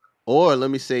up. or let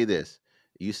me say this.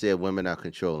 You said women are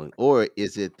controlling. Or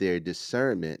is it their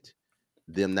discernment,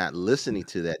 them not listening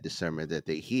to that discernment that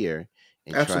they hear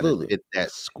and trying to Absolutely. fit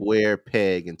that square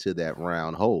peg into that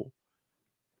round hole?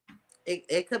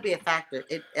 It could be a factor.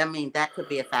 I mean, that could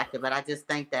be a factor, but I just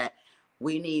think that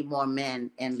we need more men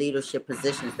in leadership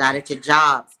positions, not at your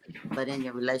jobs, but in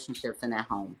your relationships and at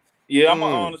home. Yeah, I'm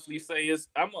gonna honestly say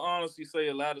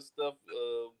a lot of stuff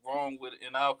wrong with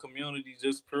in our community,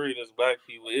 just period, as black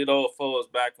people. It all falls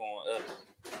back on us.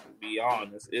 To be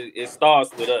honest, it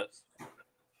starts with us.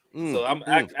 So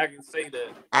I can say that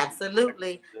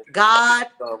Absolutely, God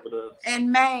start with us.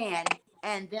 and man,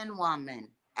 and then woman.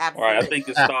 All right, Absolutely. I think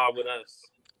it starts with us.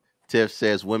 Tiff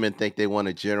says women think they want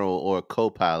a general or a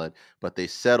co-pilot, but they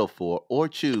settle for or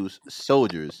choose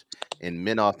soldiers, and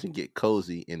men often get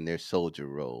cozy in their soldier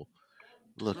role.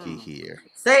 Looky here.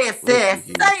 Say it, Looky sis.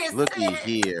 here. Say it, Looky sis.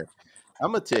 here.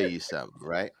 I'm gonna tell you something,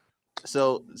 right?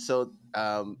 So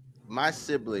my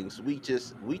siblings, we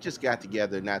just got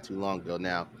together not too long ago.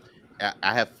 Now,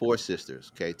 I have four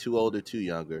sisters, okay, two older, two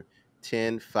younger,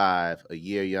 10, 5, a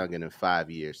year younger, and 5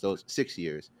 years. Those 6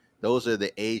 years. Those are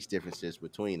the age differences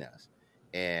between us.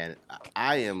 And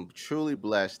I am truly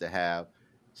blessed to have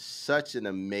such an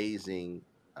amazing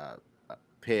uh,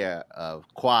 pair of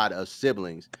quad of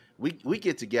siblings. We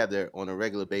get together on a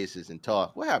regular basis and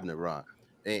talk. What happened to Ron?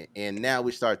 And now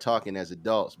we start talking as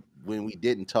adults when we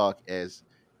didn't talk as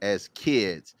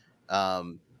kids.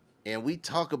 And we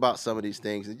talk about some of these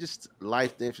things and just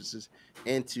life differences,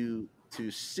 and to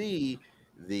see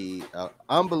the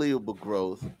unbelievable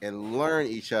growth and learn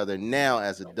each other now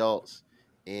as adults,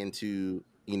 and to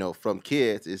from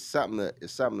kids is something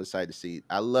exciting to see.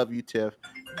 I love you, Tiff.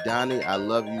 Donnie, I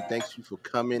love you. Thanks you for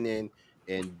coming in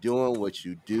and doing what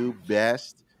you do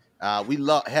best. We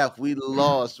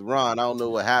lost Ron. I don't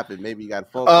know what happened. Maybe you got a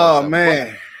phone call or Oh something.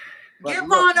 man. But Get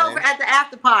look, Ron over man, at the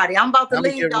after party. I'm about to I'm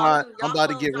gonna leave get y'all Ron. too. I'm Y'all about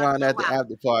to close get trying to Ron go at the out.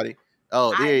 after party.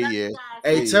 Oh, I there love he you is. guys.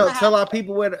 Hey, There he tell is. tell our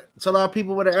people where the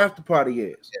after party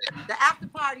is. The after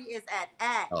party is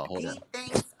at Oh, hold D on.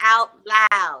 Thinks Out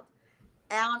Loud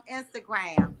on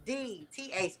Instagram.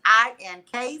 DTHINKZ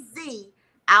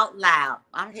Out Loud.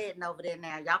 I'm heading over there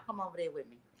now. Y'all come over there with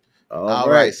me. All All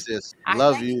right. right, sis. All right,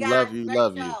 Love thank you you, guys. love you, Great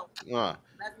love you. show. Mwah. Love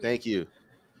you. Thank you.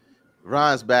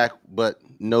 Ron's back, but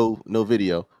no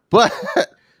video. But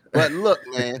but look,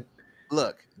 man,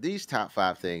 look, these top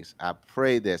 5 things. I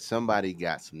pray that somebody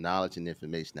got some knowledge and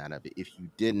information out of it. If you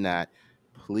did not,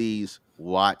 please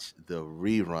watch the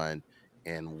rerun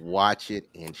and watch it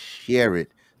and share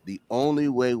it. The only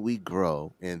way we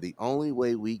grow and the only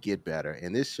way we get better,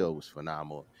 and this show was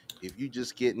phenomenal. If you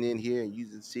just getting in here and you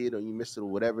didn't see it or you missed it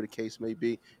or whatever the case may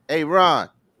be, hey Ron.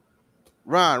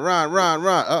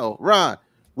 Oh, Ron,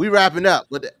 we wrapping up.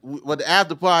 But the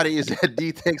after party is at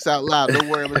D Thinks Out Loud. Don't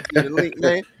worry, I'm gonna send you the link,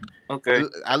 man. Okay.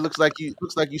 I looks like you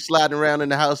sliding around in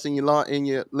the house in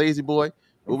your lazy boy.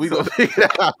 But we gonna figure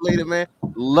it out later, man.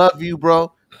 Love you,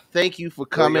 bro. Thank you for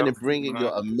coming and bringing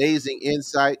your amazing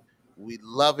insight. We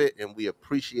love it and we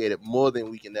appreciate it more than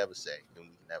we can ever say and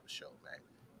we can ever show, man.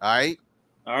 All right.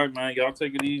 All right, man. Y'all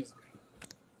take it easy.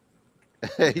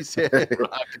 He said,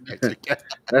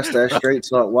 That's that straight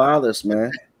talk wireless,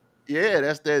 man. yeah,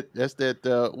 that's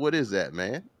that. What is that,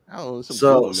 man? I don't know. Some So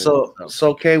government or so something. so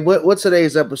okay, what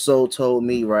today's episode told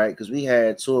me, right? Because we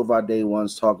had two of our day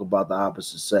ones talk about the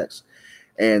opposite sex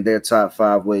and their top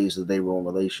 5 ways that they were in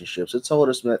relationships. It told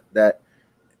us that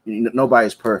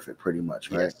nobody's perfect, pretty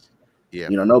much, right? Yes. Yeah.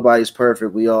 Nobody's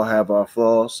perfect. We all have our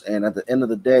flaws, and at the end of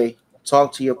the day,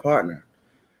 talk to your partner,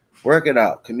 work it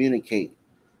out, communicate.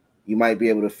 You might be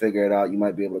able to figure it out. You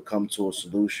might be able to come to a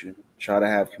solution. Try to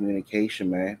have communication,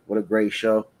 man. What a great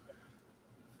show.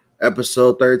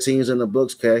 Episode 13 is in the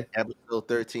books, Kay. Episode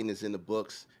 13 is in the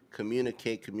books.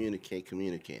 Communicate.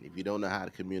 If you don't know how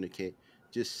to communicate,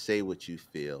 just say what you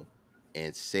feel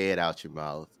and say it out your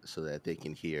mouth so that they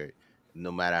can hear it.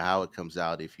 No matter how it comes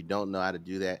out. If you don't know how to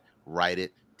do that, write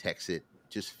it, text it.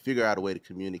 Just figure out a way to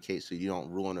communicate so you don't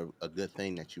ruin a good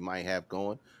thing that you might have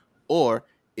going. Or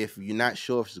if you're not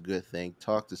sure if it's a good thing,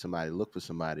 talk to somebody, look for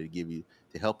somebody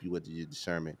to help you with your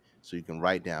discernment so you can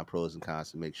write down pros and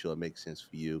cons to make sure it makes sense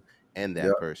for you and that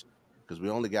Yep. person. because we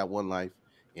only got one life,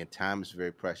 and time is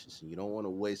very precious, and you don't want to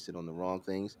waste it on the wrong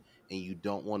things, and you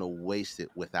don't want to waste it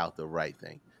without the right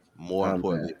thing. More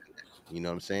importantly, you know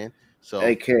what I'm saying? So,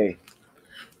 AK,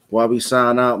 while we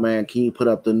sign out, man, can you put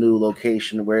up the new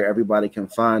location where everybody can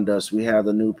find us? We have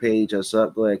the new page that's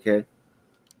up. Go ahead, K.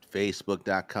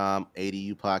 Facebook.com,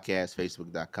 ADU Podcast,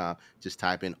 Facebook.com. Just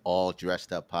type in All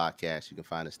Dressed Up Podcast. You can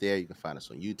find us there. You can find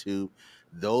us on YouTube.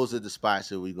 Those are the spots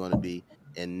that we're going to be.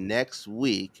 And next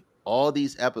week, all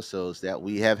these episodes that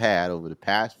we have had over the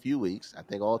past few weeks, I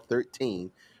think all 13,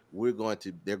 they're going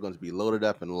to be loaded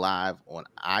up and live on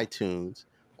iTunes,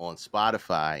 on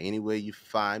Spotify, anywhere you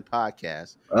find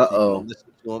podcasts. So you can listen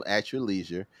to them at your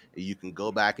leisure. And you can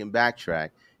go back and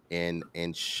backtrack and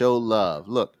show love.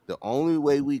 Look, the only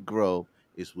way we grow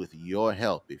is with your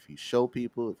help. If you show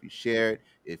people, if you share it,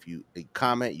 if you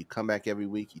comment, you come back every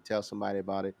week, you tell somebody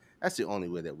about it. That's the only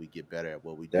way that we get better at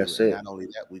what we do. That's and it. Not only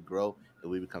that, we grow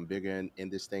and we become bigger,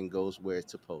 and this thing goes where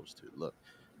it's supposed to. Look,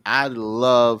 I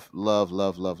love what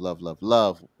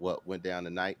went down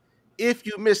tonight. If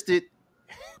you missed it,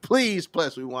 please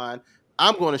press rewind.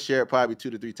 I'm going to share it probably 2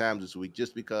 to 3 times this week,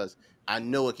 just because I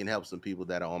know it can help some people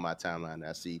that are on my timeline.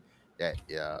 I see that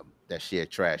share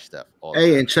trash stuff.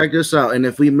 Hey, and check this out. And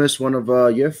if we miss one of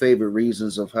your favorite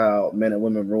reasons of how men and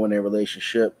women ruin their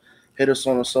relationship, hit us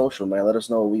on the social, man. Let us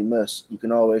know what we missed. You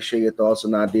can always share your thoughts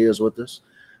and ideas with us.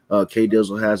 K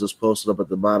Dizzle has us posted up at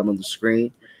the bottom of the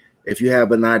screen. If you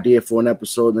have an idea for an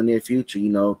episode in the near future,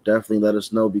 definitely let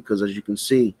us know, because as you can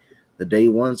see, the day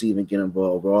ones even get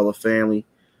involved. We're all a family.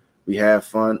 We have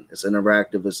fun. It's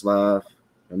interactive. It's live.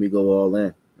 And we go all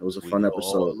in. It was a fun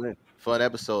episode. Fun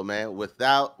episode, man.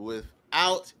 Without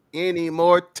any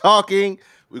more talking,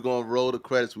 we're going to roll the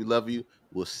credits. We love you.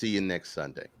 We'll see you next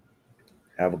Sunday.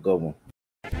 Have a good one.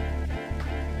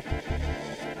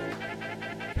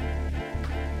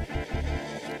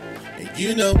 And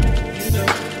you know, and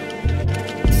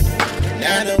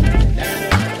I know,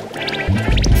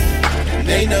 and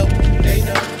they know,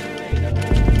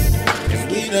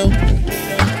 and we know,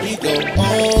 we go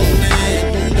all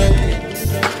in, you know,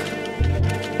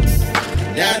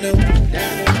 and I know,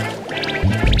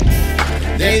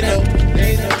 they know.